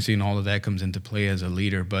transparency and all of that comes into play as a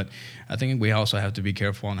leader. But I think we also have to be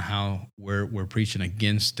careful on how we're preaching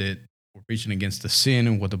against it. We're preaching against the sin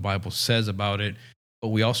and what the Bible says about it, but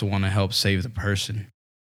we also want to help save the person.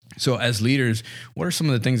 So as leaders, what are some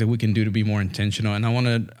of the things that we can do to be more intentional? And I want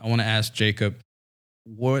to ask Jacob,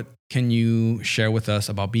 what can you share with us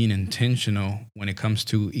about being intentional when it comes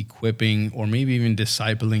to equipping or maybe even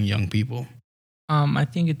discipling young people? I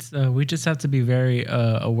think it's we just have to be very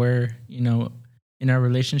aware, in our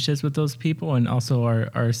relationships with those people, and also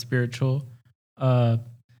our spiritual, uh,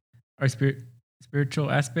 our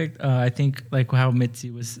spiritual aspect. I think like how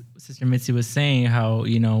Sister Mitzi was saying, how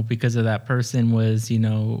because of that person was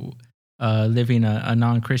living a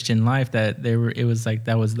non-Christian life, that it was like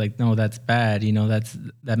that was like, no, that's bad.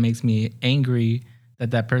 That makes me angry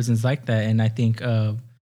that person's like that. And I think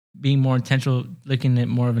being more intentional, looking at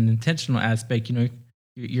more of an intentional aspect,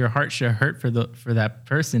 your heart should hurt for that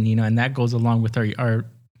person, and that goes along with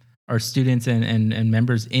our students and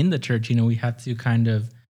members in the church. We have to kind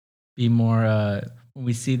of be more when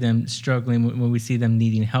we see them struggling, when we see them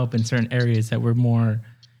needing help in certain areas, that we're more,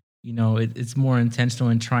 it's more intentional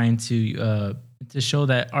in trying to show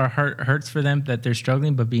that our heart hurts for them, that they're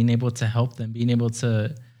struggling, but being able to help them, being able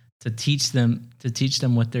to teach them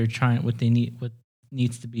what they're trying, what they need, what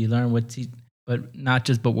needs to be learned, but not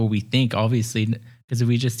just but what we think, obviously, because if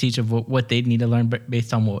we just teach of what they need to learn, but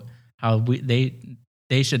based on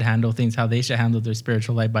they should handle things, how they should handle their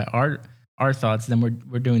spiritual life by our thoughts, then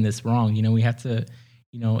we're doing this wrong. We have to,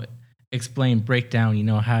 explain, break down,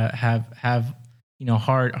 have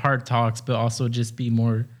hard talks, but also just be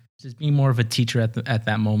more of a teacher at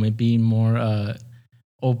that moment, being more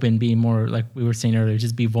open, being more, like we were saying earlier,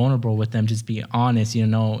 just be vulnerable with them, just be honest,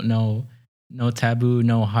 no taboo,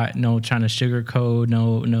 no trying to sugarcoat,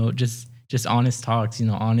 no, just honest talks,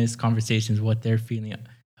 honest conversations, what they're feeling,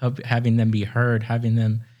 having them be heard, having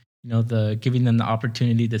them, giving them the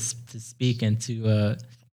opportunity to speak, and to,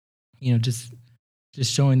 just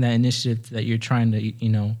showing that initiative that you're trying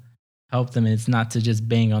to, help them. And it's not to just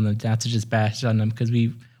bang on them, not to just bash on them, because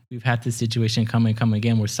we've had this situation come and come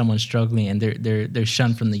again, where someone's struggling and they're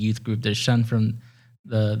shunned from the youth group, they're shunned from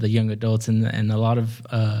the young adults, and a lot of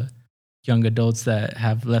young adults that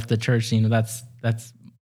have left the church. That's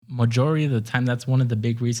majority of the time, that's one of the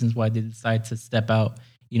big reasons why they decide to step out,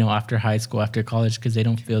 after high school, after college, because they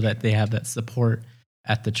don't feel that they have that support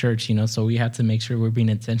at the church. So we have to make sure we're being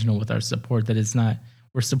intentional with our support, that it's not,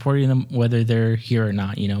 we're supporting them whether they're here or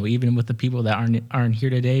not. Even with the people that aren't here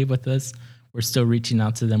today with us, we're still reaching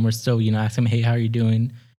out to them. We're still, asking them, hey, how are you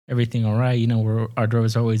doing? Everything all right? Our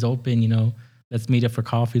doors are always open. Let's meet up for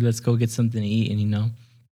coffee. Let's go get something to eat. And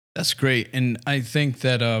That's great. And I think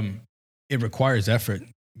that it requires effort.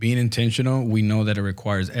 Being intentional, we know that it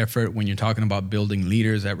requires effort. When you're talking about building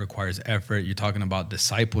leaders, that requires effort. You're talking about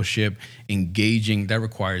discipleship, engaging, that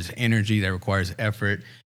requires energy, that requires effort.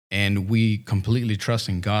 And we completely trust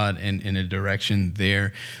in God and in a direction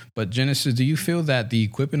there. But Genesis, do you feel that the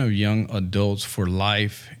equipping of young adults for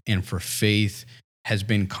life and for faith has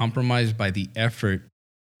been compromised by the effort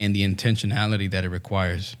and the intentionality that it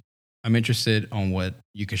requires? I'm interested on what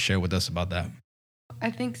you could share with us about that.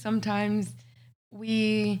 I think sometimes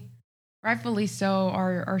we, rightfully so,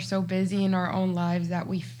 are so busy in our own lives that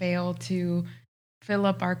we fail to fill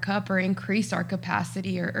up our cup or increase our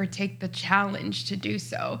capacity, or take the challenge to do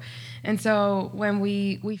so. And so when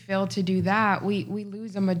we fail to do that, we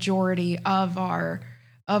lose a majority of our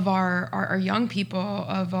young people,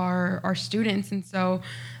 of our students. And so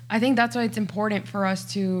I think that's why it's important for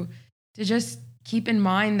us to just keep in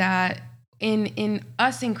mind that in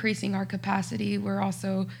us increasing our capacity, we're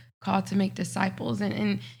also called to make disciples,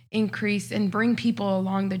 and increase and bring people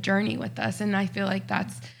along the journey with us. And I feel like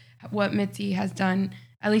that's what Mitzi has done,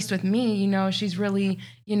 at least with me. She's really,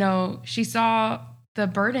 she saw the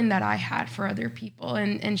burden that I had for other people,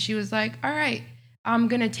 and she was like, all right, I'm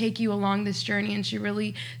going to take you along this journey. And she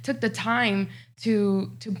really took the time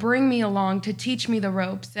to bring me along, to teach me the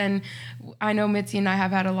ropes. And I know Mitzi and I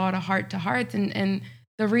have had a lot of heart to hearts, and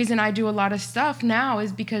the reason I do a lot of stuff now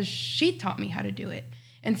is because she taught me how to do it.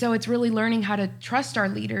 And so it's really learning how to trust our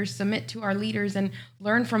leaders, submit to our leaders, and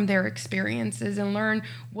learn from their experiences, and learn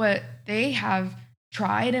what they have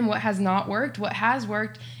tried and what has not worked, what has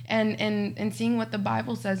worked, and seeing what the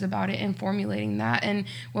Bible says about it and formulating that. And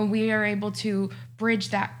when we are able to bridge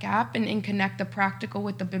that gap and connect the practical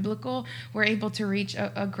with the biblical, we're able to reach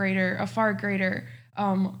a far greater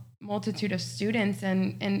multitude of students,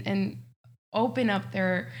 and open up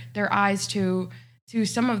their eyes to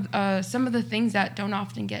some of the things that don't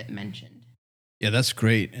often get mentioned. Yeah, that's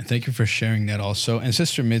great. And thank you for sharing that also. And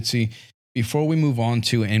Sister Mitzi, before we move on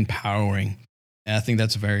to empowering, and I think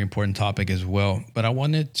that's a very important topic as well, but I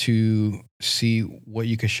wanted to see what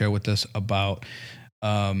you could share with us about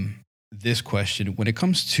this question. When it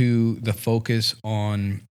comes to the focus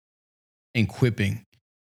on equipping,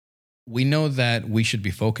 we know that we should be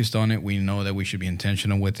focused on it. We know that we should be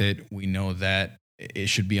intentional with it. We know that it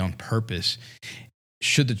should be on purpose.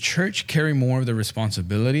 Should the church carry more of the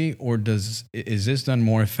responsibility, or is this done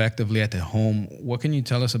more effectively at the home? What can you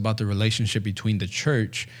tell us about the relationship between the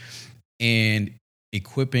church and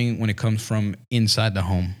equipping when it comes from inside the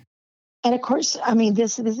home? And of course, I mean,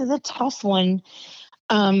 this is a tough one,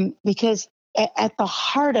 because at the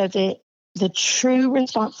heart of it, the true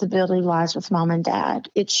responsibility lies with mom and dad.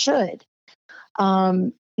 It should. I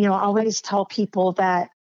always tell people that,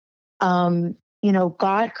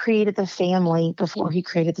 God created the family before he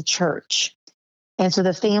created the church. And so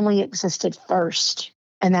the family existed first.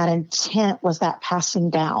 And that intent was that passing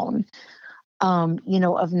down,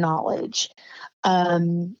 of knowledge.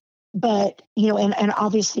 But, and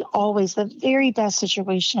obviously always the very best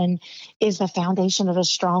situation is the foundation of a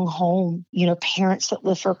strong home, parents that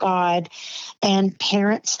live for God, and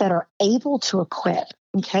parents that are able to equip.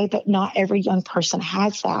 Okay. But not every young person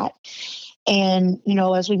has that. And,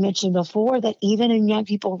 as we mentioned before, that even in young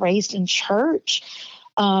people raised in church,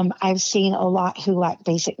 I've seen a lot who lack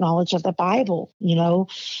basic knowledge of the Bible,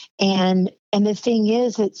 and the thing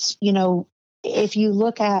is, it's, if you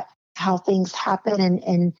look at how things happen,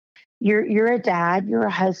 and you're a dad, you're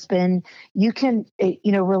a husband, you can,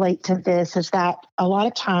 relate to this, is that a lot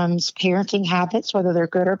of times parenting habits, whether they're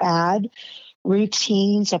good or bad,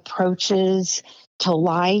 routines, approaches to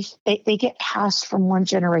life, they get passed from one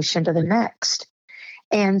generation to the next.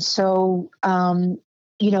 And so,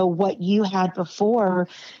 what you had before,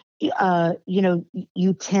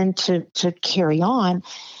 you tend to carry on.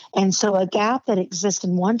 And so a gap that exists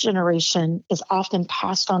in one generation is often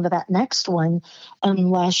passed on to that next one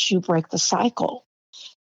unless you break the cycle.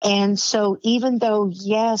 And so even though,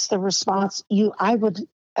 yes, the response,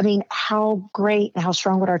 how great and how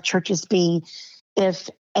strong would our churches be if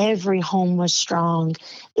every home was strong,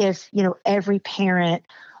 if, every parent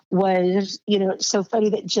was, so funny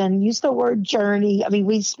that Jen used the word journey. I mean,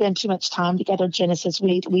 we spend too much time together, Genesis.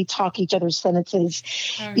 We talk each other's sentences.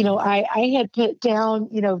 I had put down,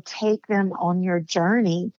 take them on your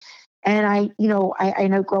journey. And I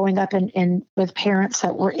know growing up in with parents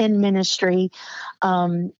that were in ministry,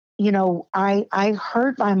 I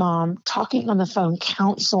heard my mom talking on the phone,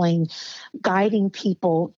 counseling, guiding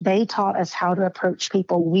people. They taught us how to approach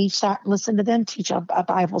people. We sat and listened to them teach a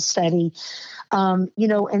Bible study,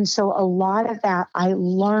 and so a lot of that I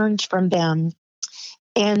learned from them.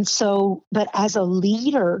 And so, but as a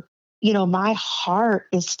leader, my heart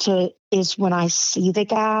is when I see the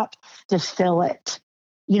gap to fill it.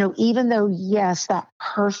 Even though, yes, that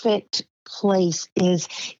perfect place is,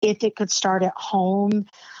 if it could start at home.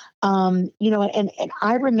 And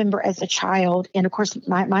I remember as a child, and of course,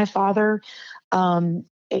 my father,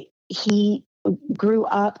 he grew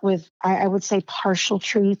up with, I would say, partial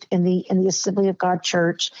truth in the Assembly of God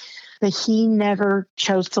Church. that he never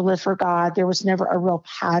chose to live for God. There was never a real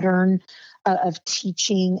pattern of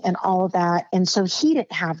teaching and all of that. And so he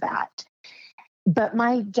didn't have that. But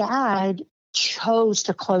my dad chose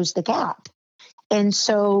to close the gap. And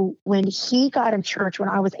so when he got in church when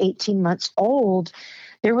I was 18 months old,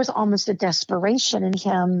 there was almost a desperation in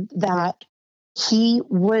him that he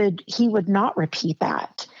would not repeat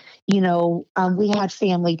that. We had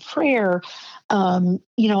family prayer. I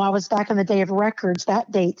was back in the day of records.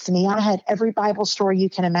 That dates me. I had every Bible story you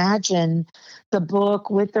can imagine, the book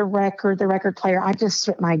with the record player. I just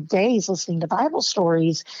spent my days listening to Bible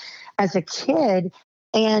stories as a kid.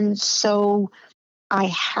 And so I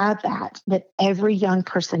had that, but every young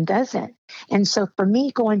person doesn't. And so for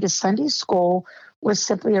me, going to Sunday school was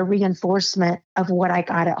simply a reinforcement of what I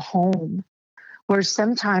got at home. Where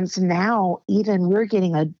sometimes now, even we're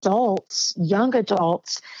getting adults, young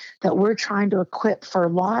adults, that we're trying to equip for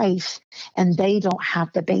life, and they don't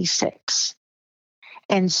have the basics.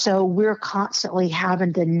 And so we're constantly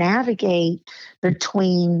having to navigate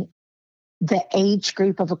between the age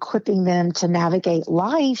group of equipping them to navigate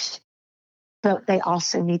life, but they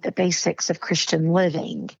also need the basics of Christian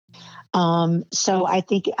living. So I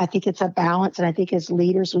think it's a balance, and I think as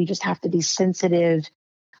leaders, we just have to be sensitive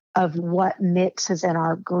of what mixes in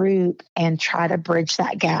our group and try to bridge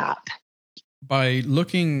that gap. By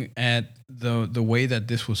looking at the way that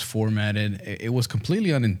this was formatted, it was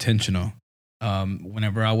completely unintentional.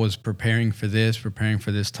 Whenever I was preparing for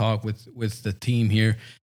this talk with the team here,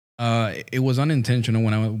 it was unintentional.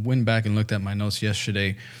 When I went back and looked at my notes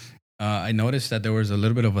yesterday, I noticed that there was a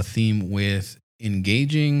little bit of a theme with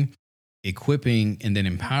engaging, equipping, and then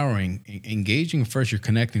empowering. Engaging first, you're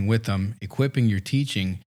connecting with them. Equipping, you're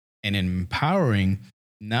teaching. And empowering,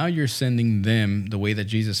 now you're sending them the way that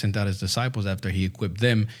Jesus sent out his disciples after he equipped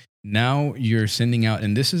them. Now you're sending out,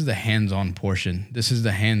 and this is the hands-on portion. This is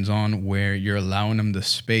the hands-on where you're allowing them the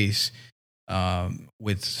space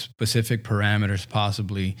with specific parameters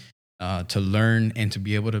possibly to learn and to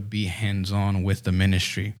be able to be hands-on with the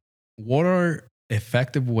ministry. What are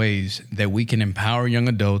effective ways that we can empower young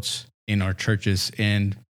adults in our churches?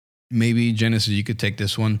 And maybe, Genesis, you could take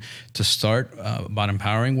this one to start about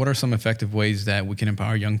empowering. What are some effective ways that we can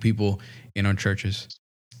empower young people in our churches?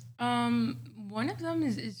 One of them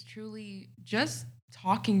is truly just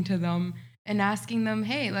talking to them and asking them,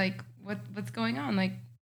 hey, like, what's going on? Like,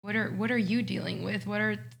 what are you dealing with? What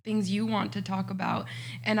are things you want to talk about?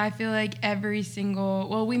 And I feel like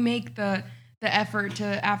we make the effort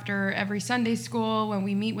to, after every Sunday school, when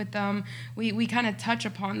we meet with them, we kind of touch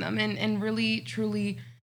upon them and really, truly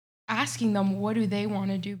asking them, what do they want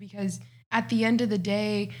to do? Because at the end of the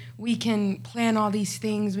day, we can plan all these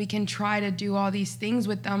things, we can try to do all these things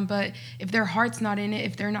with them, but if their heart's not in it,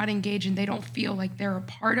 if they're not engaged and they don't feel like they're a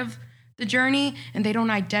part of the journey and they don't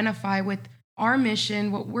identify with our mission,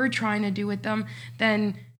 what we're trying to do with them,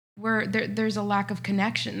 then there's a lack of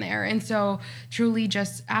connection there. And so truly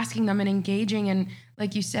just asking them and engaging, and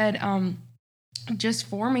like you said, just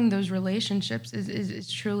forming those relationships is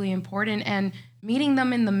truly important, and meeting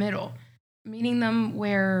them in the middle, meeting them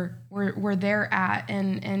where they're at,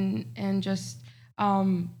 and just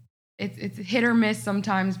it's hit or miss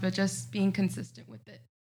sometimes, but just being consistent with it.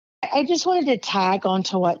 I just wanted to tag on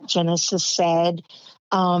to what Genesis said,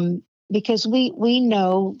 because we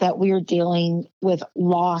know that we are dealing with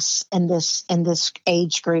loss in this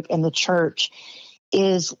age group in the church.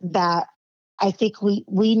 Is that I think we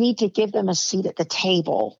need to give them a seat at the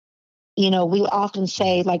table. We often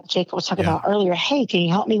say, like Jacob was talking about earlier, hey, can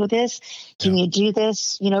you help me with this? Can you do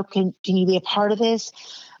this? Can you be a part of this?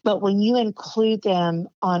 But when you include them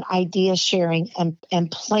on idea sharing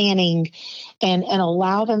and planning and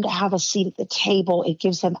allow them to have a seat at the table, it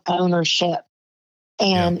gives them ownership.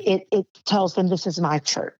 And it tells them, this is my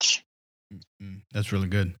church. That's really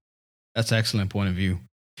good. That's an excellent point of view.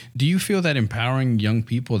 Do you feel that empowering young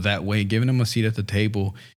people that way, giving them a seat at the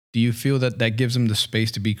table, do you feel that gives them the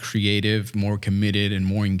space to be creative, more committed, and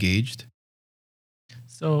more engaged?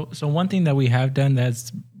 So one thing that we have done that's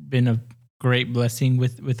been a great blessing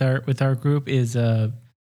with our group is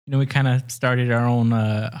we kind of started our own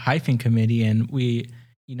Hyphen committee, and we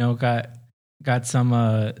got some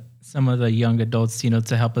of the young adults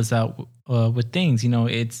to help us out with things.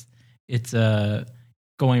 It's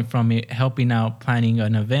going from helping out planning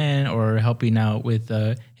an event, or helping out with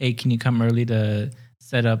hey, can you come early to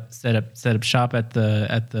set up shop in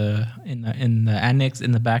the annex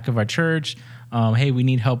in the back of our church. Hey, we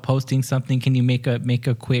need help posting something. Can you make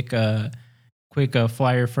a quick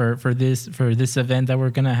flyer for this event that we're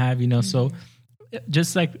gonna have? Mm-hmm. So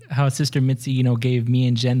just like how Sister Mitzi gave me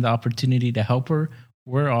and Jen the opportunity to help her,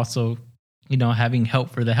 we're also having help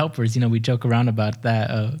for the helpers. We joke around about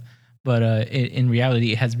that, but in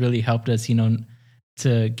reality, it has really helped us,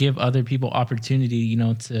 to give other people opportunity,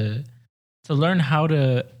 to learn how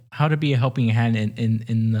to be a helping hand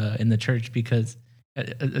in the church, because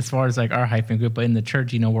as far as like our Hyphen group, but in the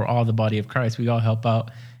church, we're all the body of Christ. We all help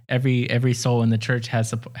out. Every soul in the church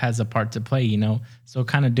has a part to play, So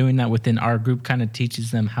kind of doing that within our group kind of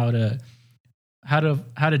teaches them how to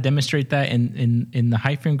demonstrate that in the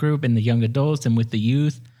Hyphen group, in the young adults, and with the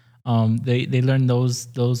youth. They learn those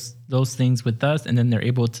things with us, and then they're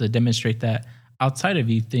able to demonstrate that outside of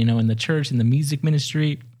youth, in the church, in the music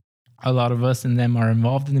ministry. A lot of us and them are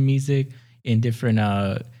involved in the music in different,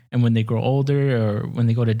 and when they grow older, or when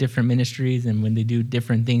they go to different ministries, and when they do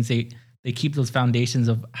different things, they keep those foundations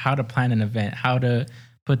of how to plan an event, how to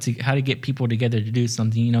get people together to do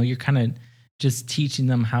something. You're kind of just teaching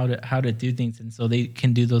them how to do things, and so they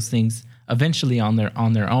can do those things eventually on their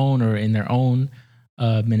own, or in their own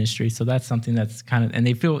ministry. So that's something that's kind of, and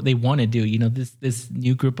they feel they want to do. This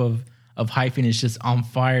new group of Hyphen is just on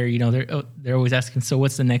fire. They're always asking, so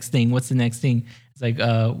what's the next thing? What's the next thing? It's like,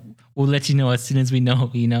 we'll let you know as soon as we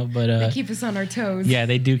know, but they keep us on our toes. Yeah,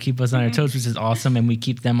 they do keep us on our toes, which is awesome. And we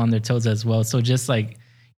keep them on their toes as well. So just like,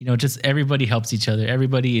 just everybody helps each other.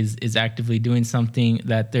 Everybody is actively doing something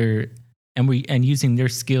that and using their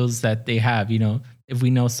skills that they have. If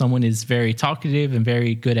we know someone is very talkative and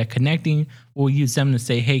very good at connecting, we'll use them to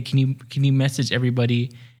say, hey, can you message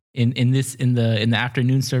everybody in the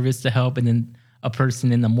afternoon service to help, and then a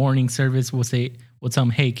person in the morning service we'll tell them,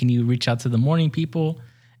 hey, can you reach out to the morning people?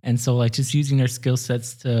 And so like just using their skill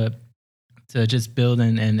sets to just build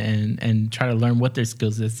and try to learn what their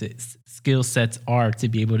skill sets are to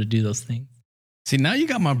be able to do those things. See, now you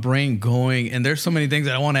got my brain going, and there's so many things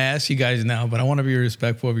that I want to ask you guys now, but I want to be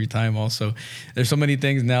respectful of your time also. There's so many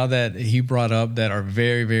things now that he brought up that are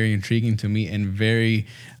very, very intriguing to me, and very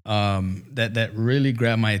that really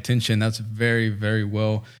grabbed my attention. That's very, very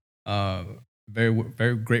well, very,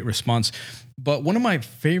 very great response. But one of my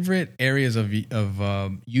favorite areas of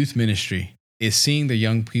youth ministry is seeing the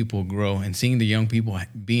young people grow, and seeing the young people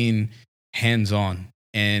being hands-on,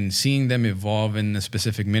 and seeing them evolve in a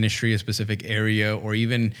specific ministry, a specific area, or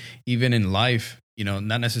even in life,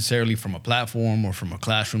 not necessarily from a platform or from a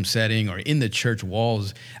classroom setting or in the church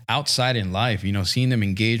walls, outside in life, seeing them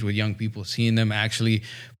engage with young people, seeing them actually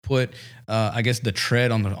put, I guess, the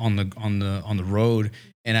tread on the road,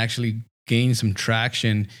 and actually gain some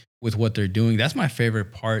traction with what they're doing. That's my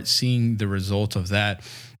favorite part, seeing the results of that.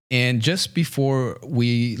 And just before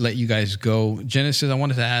we let you guys go, Genesis, I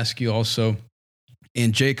wanted to ask you also,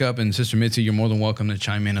 and Jacob and Sister Mitzi, you're more than welcome to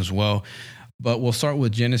chime in as well. But we'll start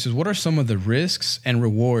with Genesis. What are some of the risks and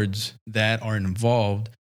rewards that are involved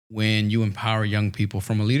when you empower young people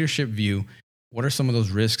from a leadership view? What are some of those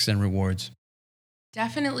risks and rewards?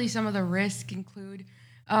 Definitely some of the risks include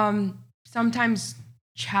sometimes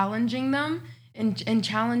challenging them, and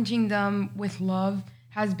challenging them with love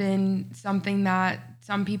has been something that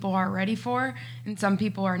some people are ready for and some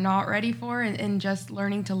people are not ready for, and just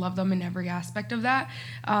learning to love them in every aspect of that.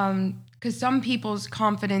 Because some people's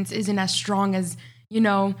confidence isn't as strong as,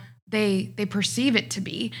 they perceive it to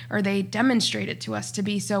be, or they demonstrate it to us to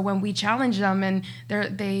be. So when we challenge them and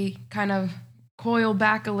they kind of coil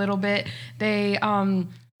back a little bit,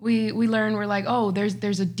 we learn, we're like, oh,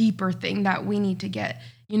 there's a deeper thing that we need to get,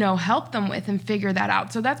 help them with and figure that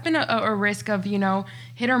out. So that's been a risk of,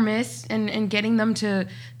 hit or miss, and getting them to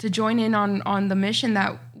join in on the mission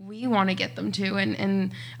that we want to get them to,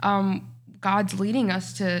 and God's leading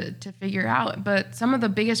us to figure out. But some of the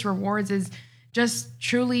biggest rewards is just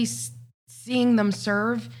truly seeing them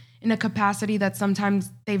serve in a capacity that sometimes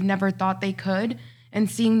they've never thought they could, and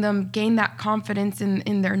seeing them gain that confidence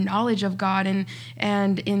in their knowledge of God,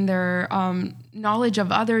 and in their knowledge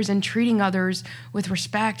of others, and treating others with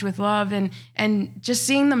respect, with love, and just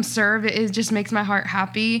seeing them serve, it just makes my heart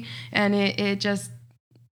happy, and I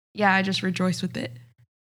just rejoice with it.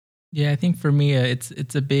 Yeah, I think for me,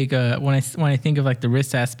 it's a big, when I think of like the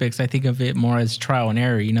risk aspects, I think of it more as trial and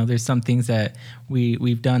error. There's some things that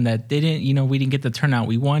we've done that didn't, we didn't get the turnout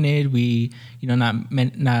we wanted. We,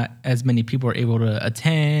 not as many people were able to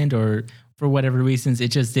attend, or for whatever reasons, it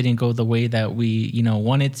just didn't go the way that we,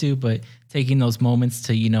 wanted to. But taking those moments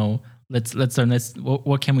to, let's learn,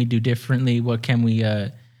 what can we do differently? What can we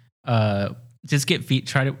just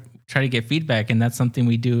try to get feedback, and that's something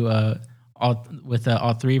we do.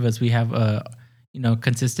 All three of us, we have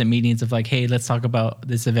consistent meetings of like, hey, let's talk about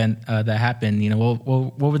this event that happened.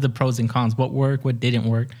 What were the pros and cons? What worked? What didn't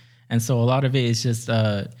work? And so a lot of it is just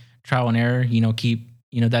trial and error.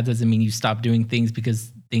 That doesn't mean you stop doing things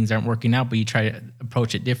because things aren't working out, but you try to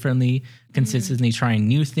approach it differently, consistently trying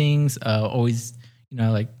new things, always,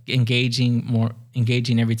 like engaging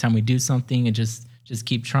every time we do something, and just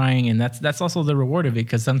keep trying. And that's also the reward of it,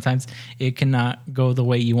 because sometimes it cannot go the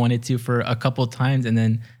way you want it to for a couple of times, and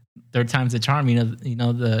then third time's the charm.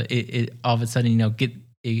 It all of a sudden,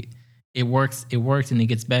 it works and it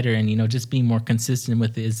gets better. And just being more consistent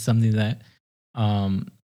with it is something that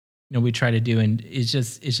we try to do. And it's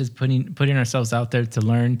just putting ourselves out there to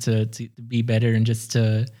learn, to be better, and just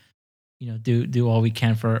to do all we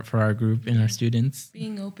can for our group and our students.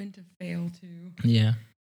 Being open to fail too. Yeah.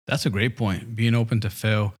 That's a great point. Being open to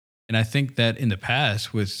fail. And I think that in the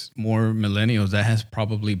past with more millennials, that has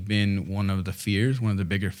probably been one of the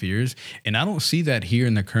bigger fears. And I don't see that here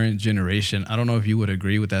in the current generation. I don't know if you would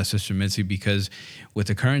agree with that, Sister Mitzi, because with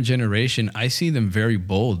the current generation, I see them very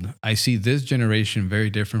bold. I see this generation very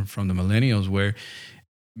different from the millennials, where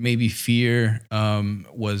maybe fear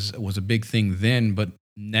was a big thing then, but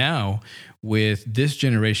now with this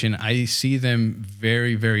generation, I see them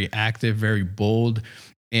very, very active, very bold,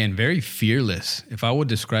 and very fearless. If I would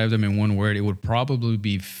describe them in one word, it would probably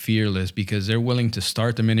be fearless, because they're willing to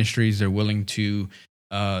start the ministries. They're willing to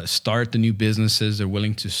start the new businesses. They're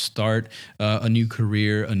willing to start a new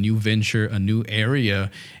career, a new venture, a new area,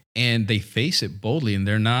 and they face it boldly. And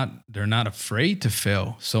they're not afraid to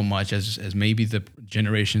fail so much as maybe the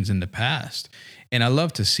generations in the past. And I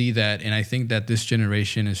love to see that. And I think that this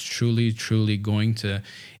generation is truly, truly going to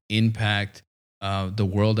impact the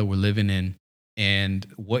world that we're living in. And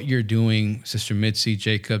what you're doing, Sister Mitzi,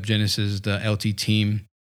 Jacob, Genesis, the LT team,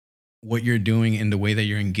 what you're doing in the way that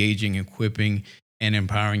you're engaging, equipping, and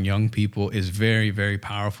empowering young people is very, very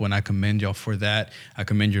powerful. And I commend y'all for that. I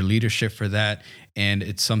commend your leadership for that. And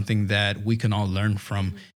it's something that we can all learn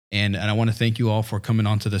from. And I want to thank you all for coming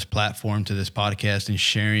onto this platform, to this podcast, and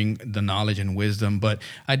sharing the knowledge and wisdom. But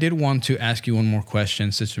I did want to ask you one more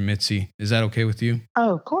question, Sister Mitzi. Is that okay with you?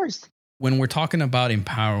 Oh, of course. When we're talking about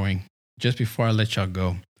empowering, just before I let y'all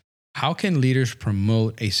go, how can leaders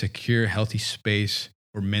promote a secure, healthy space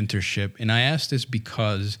for mentorship? And I ask this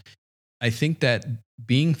because I think that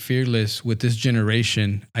being fearless with this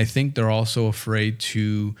generation, I think they're also afraid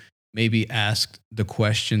to maybe ask the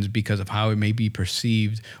questions because of how it may be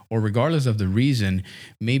perceived, or regardless of the reason,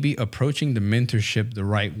 maybe approaching the mentorship the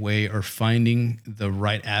right way or finding the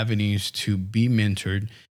right avenues to be mentored.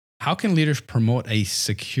 How can leaders promote a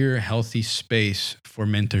secure, healthy space for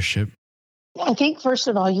mentorship? I think, first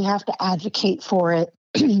of all, you have to advocate for it.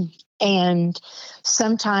 And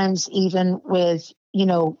sometimes even with,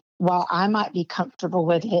 while I might be comfortable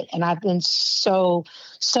with it, and I've been so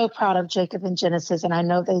proud of Jacob and Genesis, and I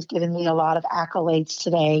know they've given me a lot of accolades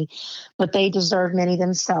today, but they deserve many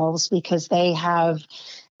themselves, because they have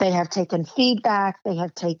taken feedback, they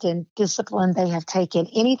have taken discipline, they have taken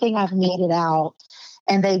anything I've meted out,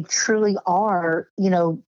 and they truly are,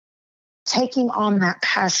 taking on that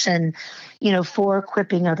passion, for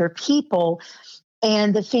equipping other people.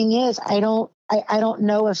 And the thing is, I don't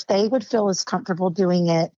know if they would feel as comfortable doing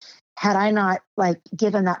it had I not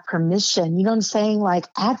given that permission. You know what I'm saying?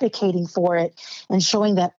 Advocating for it and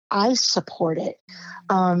showing that I support it.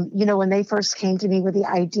 When they first came to me with the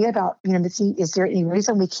idea about, is there any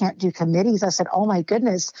reason we can't do committees? I said, oh my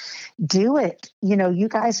goodness, do it. You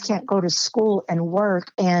guys can't go to school and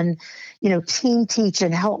work and, team teach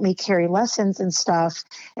and help me carry lessons and stuff,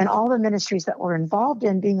 and all the ministries that we're involved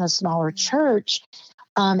in, being a smaller church,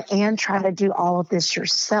 and try to do all of this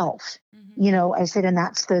yourself. I said, and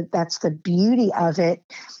that's the beauty of it,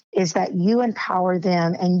 is that you empower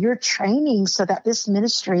them and you're training so that this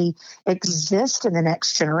ministry exists in the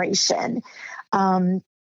next generation. And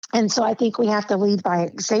so I think we have to lead by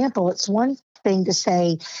example. It's one thing to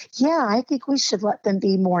say, yeah, I think we should let them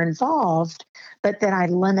be more involved, but then I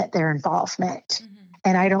limit their involvement.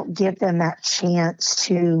 And I don't give them that chance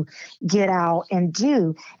to get out and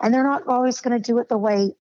do. And they're not always going to do it the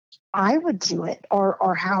way I would do it,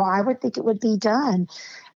 or how I would think it would be done.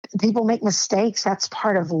 People make mistakes. That's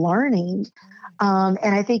part of learning. And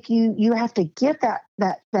I think you have to give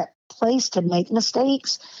that place to make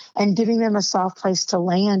mistakes, and giving them a soft place to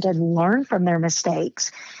land and learn from their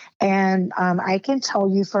mistakes. And I can tell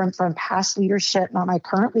you from past leadership, not my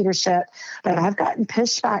current leadership, that I've gotten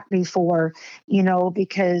pushback before,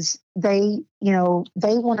 because they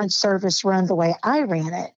wanted service run the way I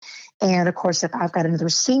ran it. And of course, if I've got another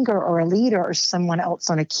singer or a leader or someone else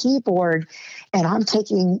on a keyboard, and I'm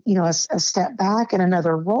taking, a step back in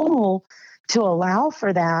another role to allow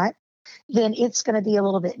for that, then it's going to be a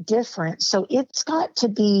little bit different. So it's got to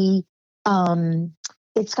be an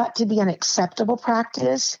acceptable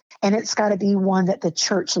practice, and it's got to be one that the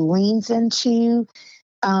church leans into,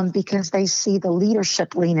 because they see the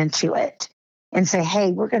leadership lean into it and say,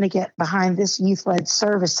 hey, we're going to get behind this youth-led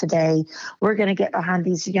service today. We're going to get behind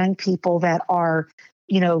these young people that are,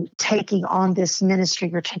 taking on this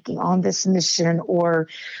ministry or taking on this mission or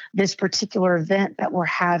this particular event that we're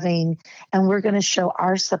having. And we're going to show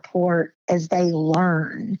our support as they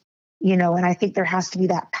learn, and I think there has to be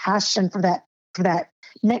that passion for that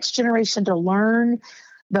next generation to learn,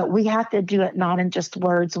 but we have to do it not in just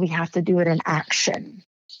words. We have to do it in action.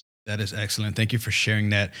 That is excellent. Thank you for sharing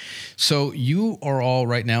that. So you are all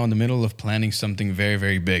right now in the middle of planning something very,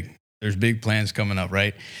 very big. There's big plans coming up,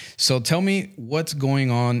 right? So tell me what's going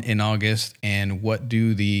on in August and what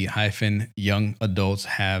do the Hyphen young adults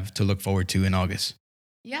have to look forward to in August?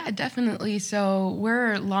 Yeah, definitely. So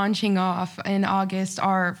we're launching off in August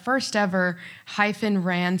our first ever Hyphen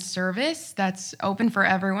RAN service that's open for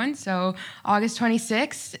everyone. So August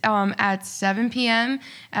 26th at 7 p.m.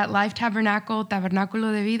 at Life Tabernacle,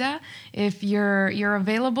 Tabernáculo de Vida. If you're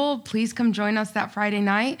available, please come join us that Friday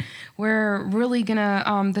night. We're really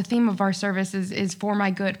gonna, the theme of our service is for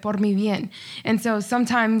my good, por mi bien. And so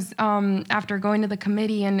sometimes after going to the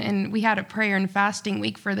committee and we had a prayer and fasting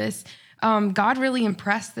week for this, God really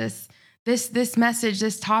impressed this message,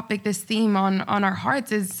 this topic, this theme on our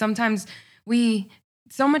hearts. Is sometimes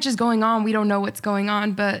so much is going on, we don't know what's going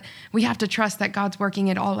on, but we have to trust that God's working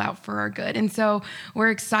it all out for our good. And so we're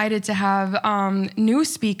excited to have new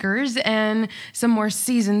speakers and some more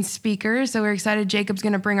seasoned speakers. So we're excited. Jacob's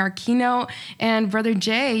going to bring our keynote, and Brother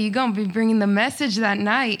Jay, you're going to be bringing the message that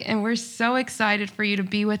night. And we're so excited for you to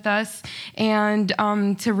be with us and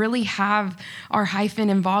to really have our Hyphen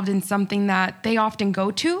involved in something that they often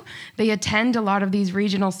go to. They attend a lot of these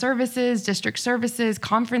regional services, district services,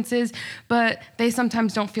 conferences, but they sometimes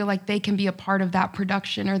don't feel like they can be a part of that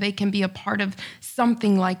production or they can be a part of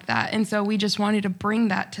something like that. And so we just wanted to bring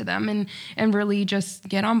that to them and really just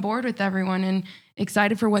get on board with everyone and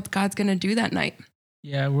excited for what God's going to do that night.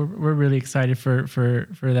 Yeah, we're really excited for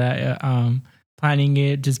that. Planning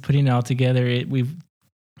it, just putting it all together.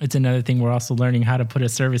 It's another thing. We're also learning how to put a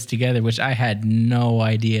service together, which I had no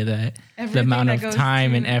idea that everything, the amount of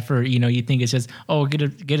time and effort, you think it's just,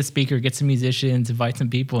 get a speaker, get some musicians, invite some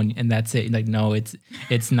people, and that's it. Like, no,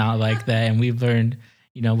 it's not like that. And we've learned,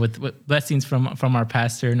 with blessings from our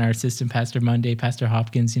pastor and our assistant pastor Monday, Pastor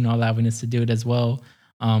Hopkins, allowing us to do it as well.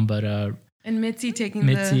 And Mitzi taking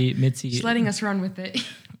Mitzi, just letting us run with it.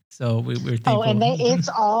 So we're thankful. Oh, and it's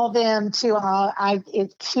all them too.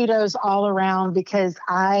 It's kudos all around because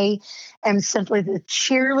I am simply the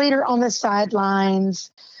cheerleader on the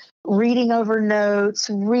sidelines, reading over notes,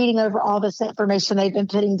 reading over all this information they've been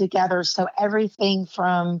putting together. So everything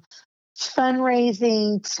from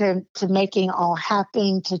fundraising to making all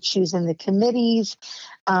happen to choosing the committees.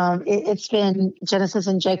 It's been Genesis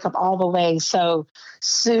and Jacob all the way. So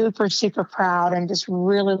super, super proud and just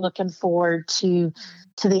really looking forward to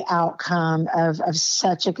the outcome of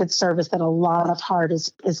such a good service that a lot of heart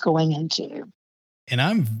is going into. And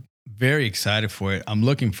I'm very excited for it. I'm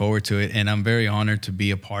looking forward to it. And I'm very honored to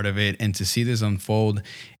be a part of it and to see this unfold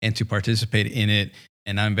and to participate in it.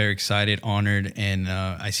 And I'm very excited, honored, and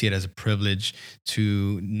I see it as a privilege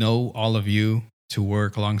to know all of you, to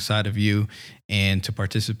work alongside of you, and to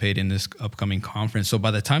participate in this upcoming conference. So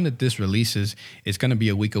by the time that this releases, it's going to be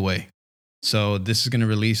a week away. So this is going to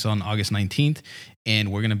release on August 19th,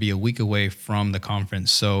 and we're going to be a week away from the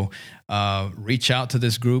conference. So reach out to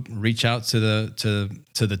this group, reach out to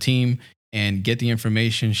the team, and get the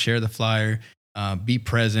information, share the flyer, be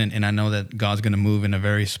present. And I know that God's going to move in a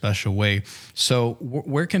very special way. So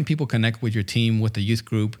where can people connect with your team, with the youth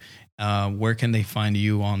group? Where can they find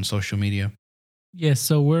you on social media? Yes,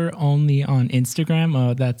 so we're only on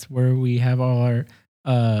Instagram. That's where we have our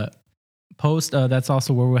post. That's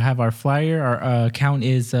also where we have our flyer. Our account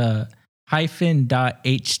is hyphen.htx.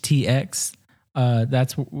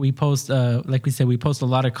 That's what we post. Like we said, we post a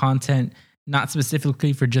lot of content, not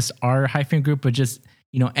specifically for just our Hyphen group, but just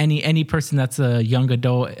any person that's a young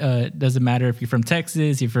adult. Doesn't matter if you're from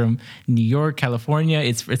Texas, you're from New York, California.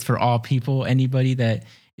 It's for all people. Anybody that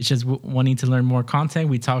is just wanting to learn more content.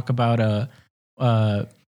 We talk about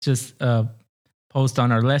post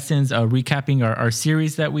on our lessons, recapping our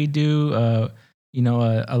series that we do, a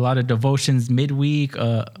lot of devotions midweek.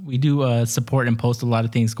 We do support and post a lot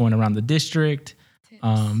of things going around the district,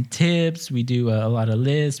 tips. We do a lot of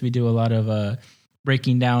lists. We do a lot of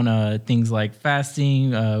breaking down things like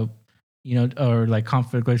fasting, or like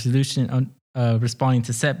conflict resolution, responding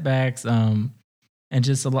to setbacks, and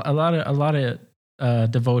just a lot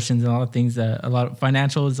of devotions and a lot of things. A lot of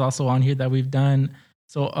financial is also on here that we've done.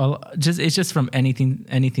 So it's just from anything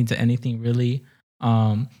to anything really.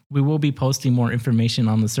 We will be posting more information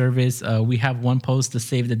on the service. We have one post to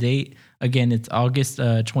save the date. Again, it's August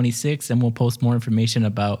 26th, and we'll post more information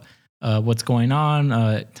about what's going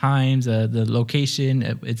on, times, the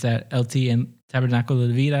location. It's at LT and Tabernacle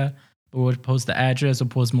de Vida. We'll post the address. We'll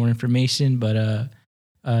post more information. But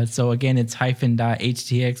so again, it's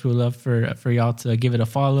hyphen.htx. We'd love for y'all to give it a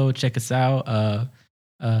follow, check us out,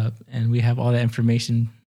 and we have all that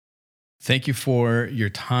information. Thank you for your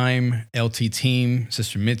time, LT team,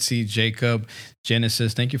 Sister Mitzi, Jacob,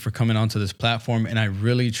 Genesis. Thank you for coming onto this platform. And I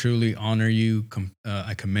really, truly honor you.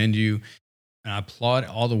 I commend you. And I applaud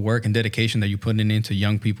all the work and dedication that you're putting into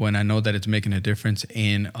young people. And I know that it's making a difference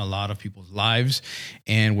in a lot of people's lives.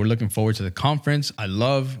 And we're looking forward to the conference. I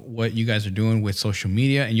love what you guys are doing with social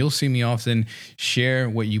media. And you'll see me often share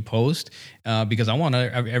what you post because I want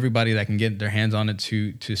everybody that can get their hands on it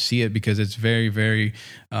to see it, because it's very, very,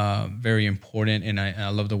 very important. And I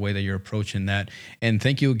love the way that you're approaching that. And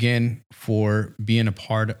thank you again for being a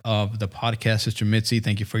part of the podcast, Sister Mitzi.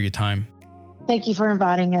 Thank you for your time. Thank you for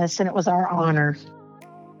inviting us, and it was our honor.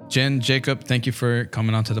 Jen, Jacob, thank you for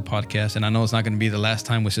coming onto the podcast. And I know it's not going to be the last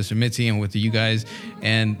time with Sister Mitzi and with you guys,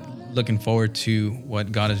 and looking forward to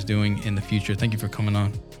what God is doing in the future. Thank you for coming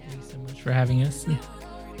on. Thank you so much for having us. God,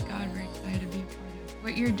 we're excited to be a part of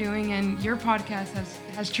what you're doing, and your podcast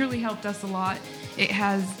has truly helped us a lot. It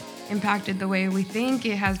has impacted the way we think.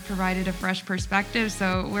 It has provided a fresh perspective.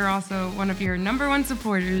 So we're also one of your number one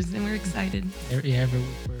supporters, and we're excited. Yeah,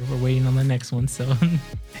 we're waiting on the next one. So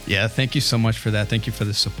yeah, thank you so much for that. Thank you for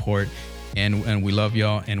the support. And we love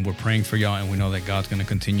y'all, and we're praying for y'all, and we know that God's going to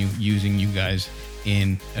continue using you guys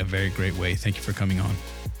in a very great way. Thank you for coming on.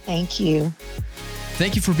 Thank you.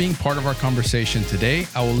 Thank you for being part of our conversation today.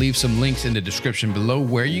 I will leave some links in the description below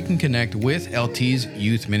where you can connect with LT's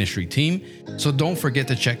youth ministry team. So don't forget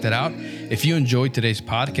to check that out. If you enjoyed today's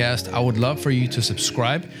podcast, I would love for you to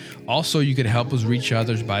subscribe. Also, you could help us reach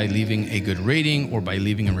others by leaving a good rating or by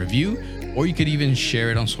leaving a review, or you could even share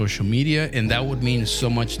it on social media, and that would mean so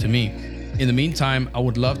much to me. In the meantime, I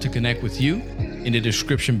would love to connect with you. In the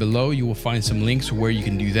description below, you will find some links where you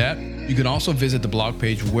can do that. You can also visit the blog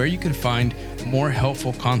page where you can find more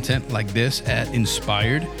helpful content like this at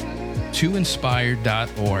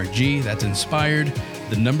inspired2inspire.org. That's inspired,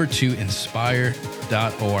 the number 2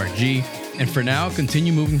 inspire.org. And for now,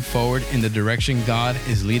 continue moving forward in the direction God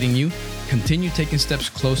is leading you. Continue taking steps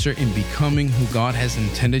closer in becoming who God has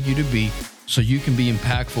intended you to be, so you can be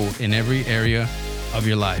impactful in every area of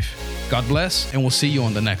your life. God bless, and we'll see you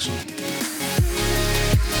on the next one.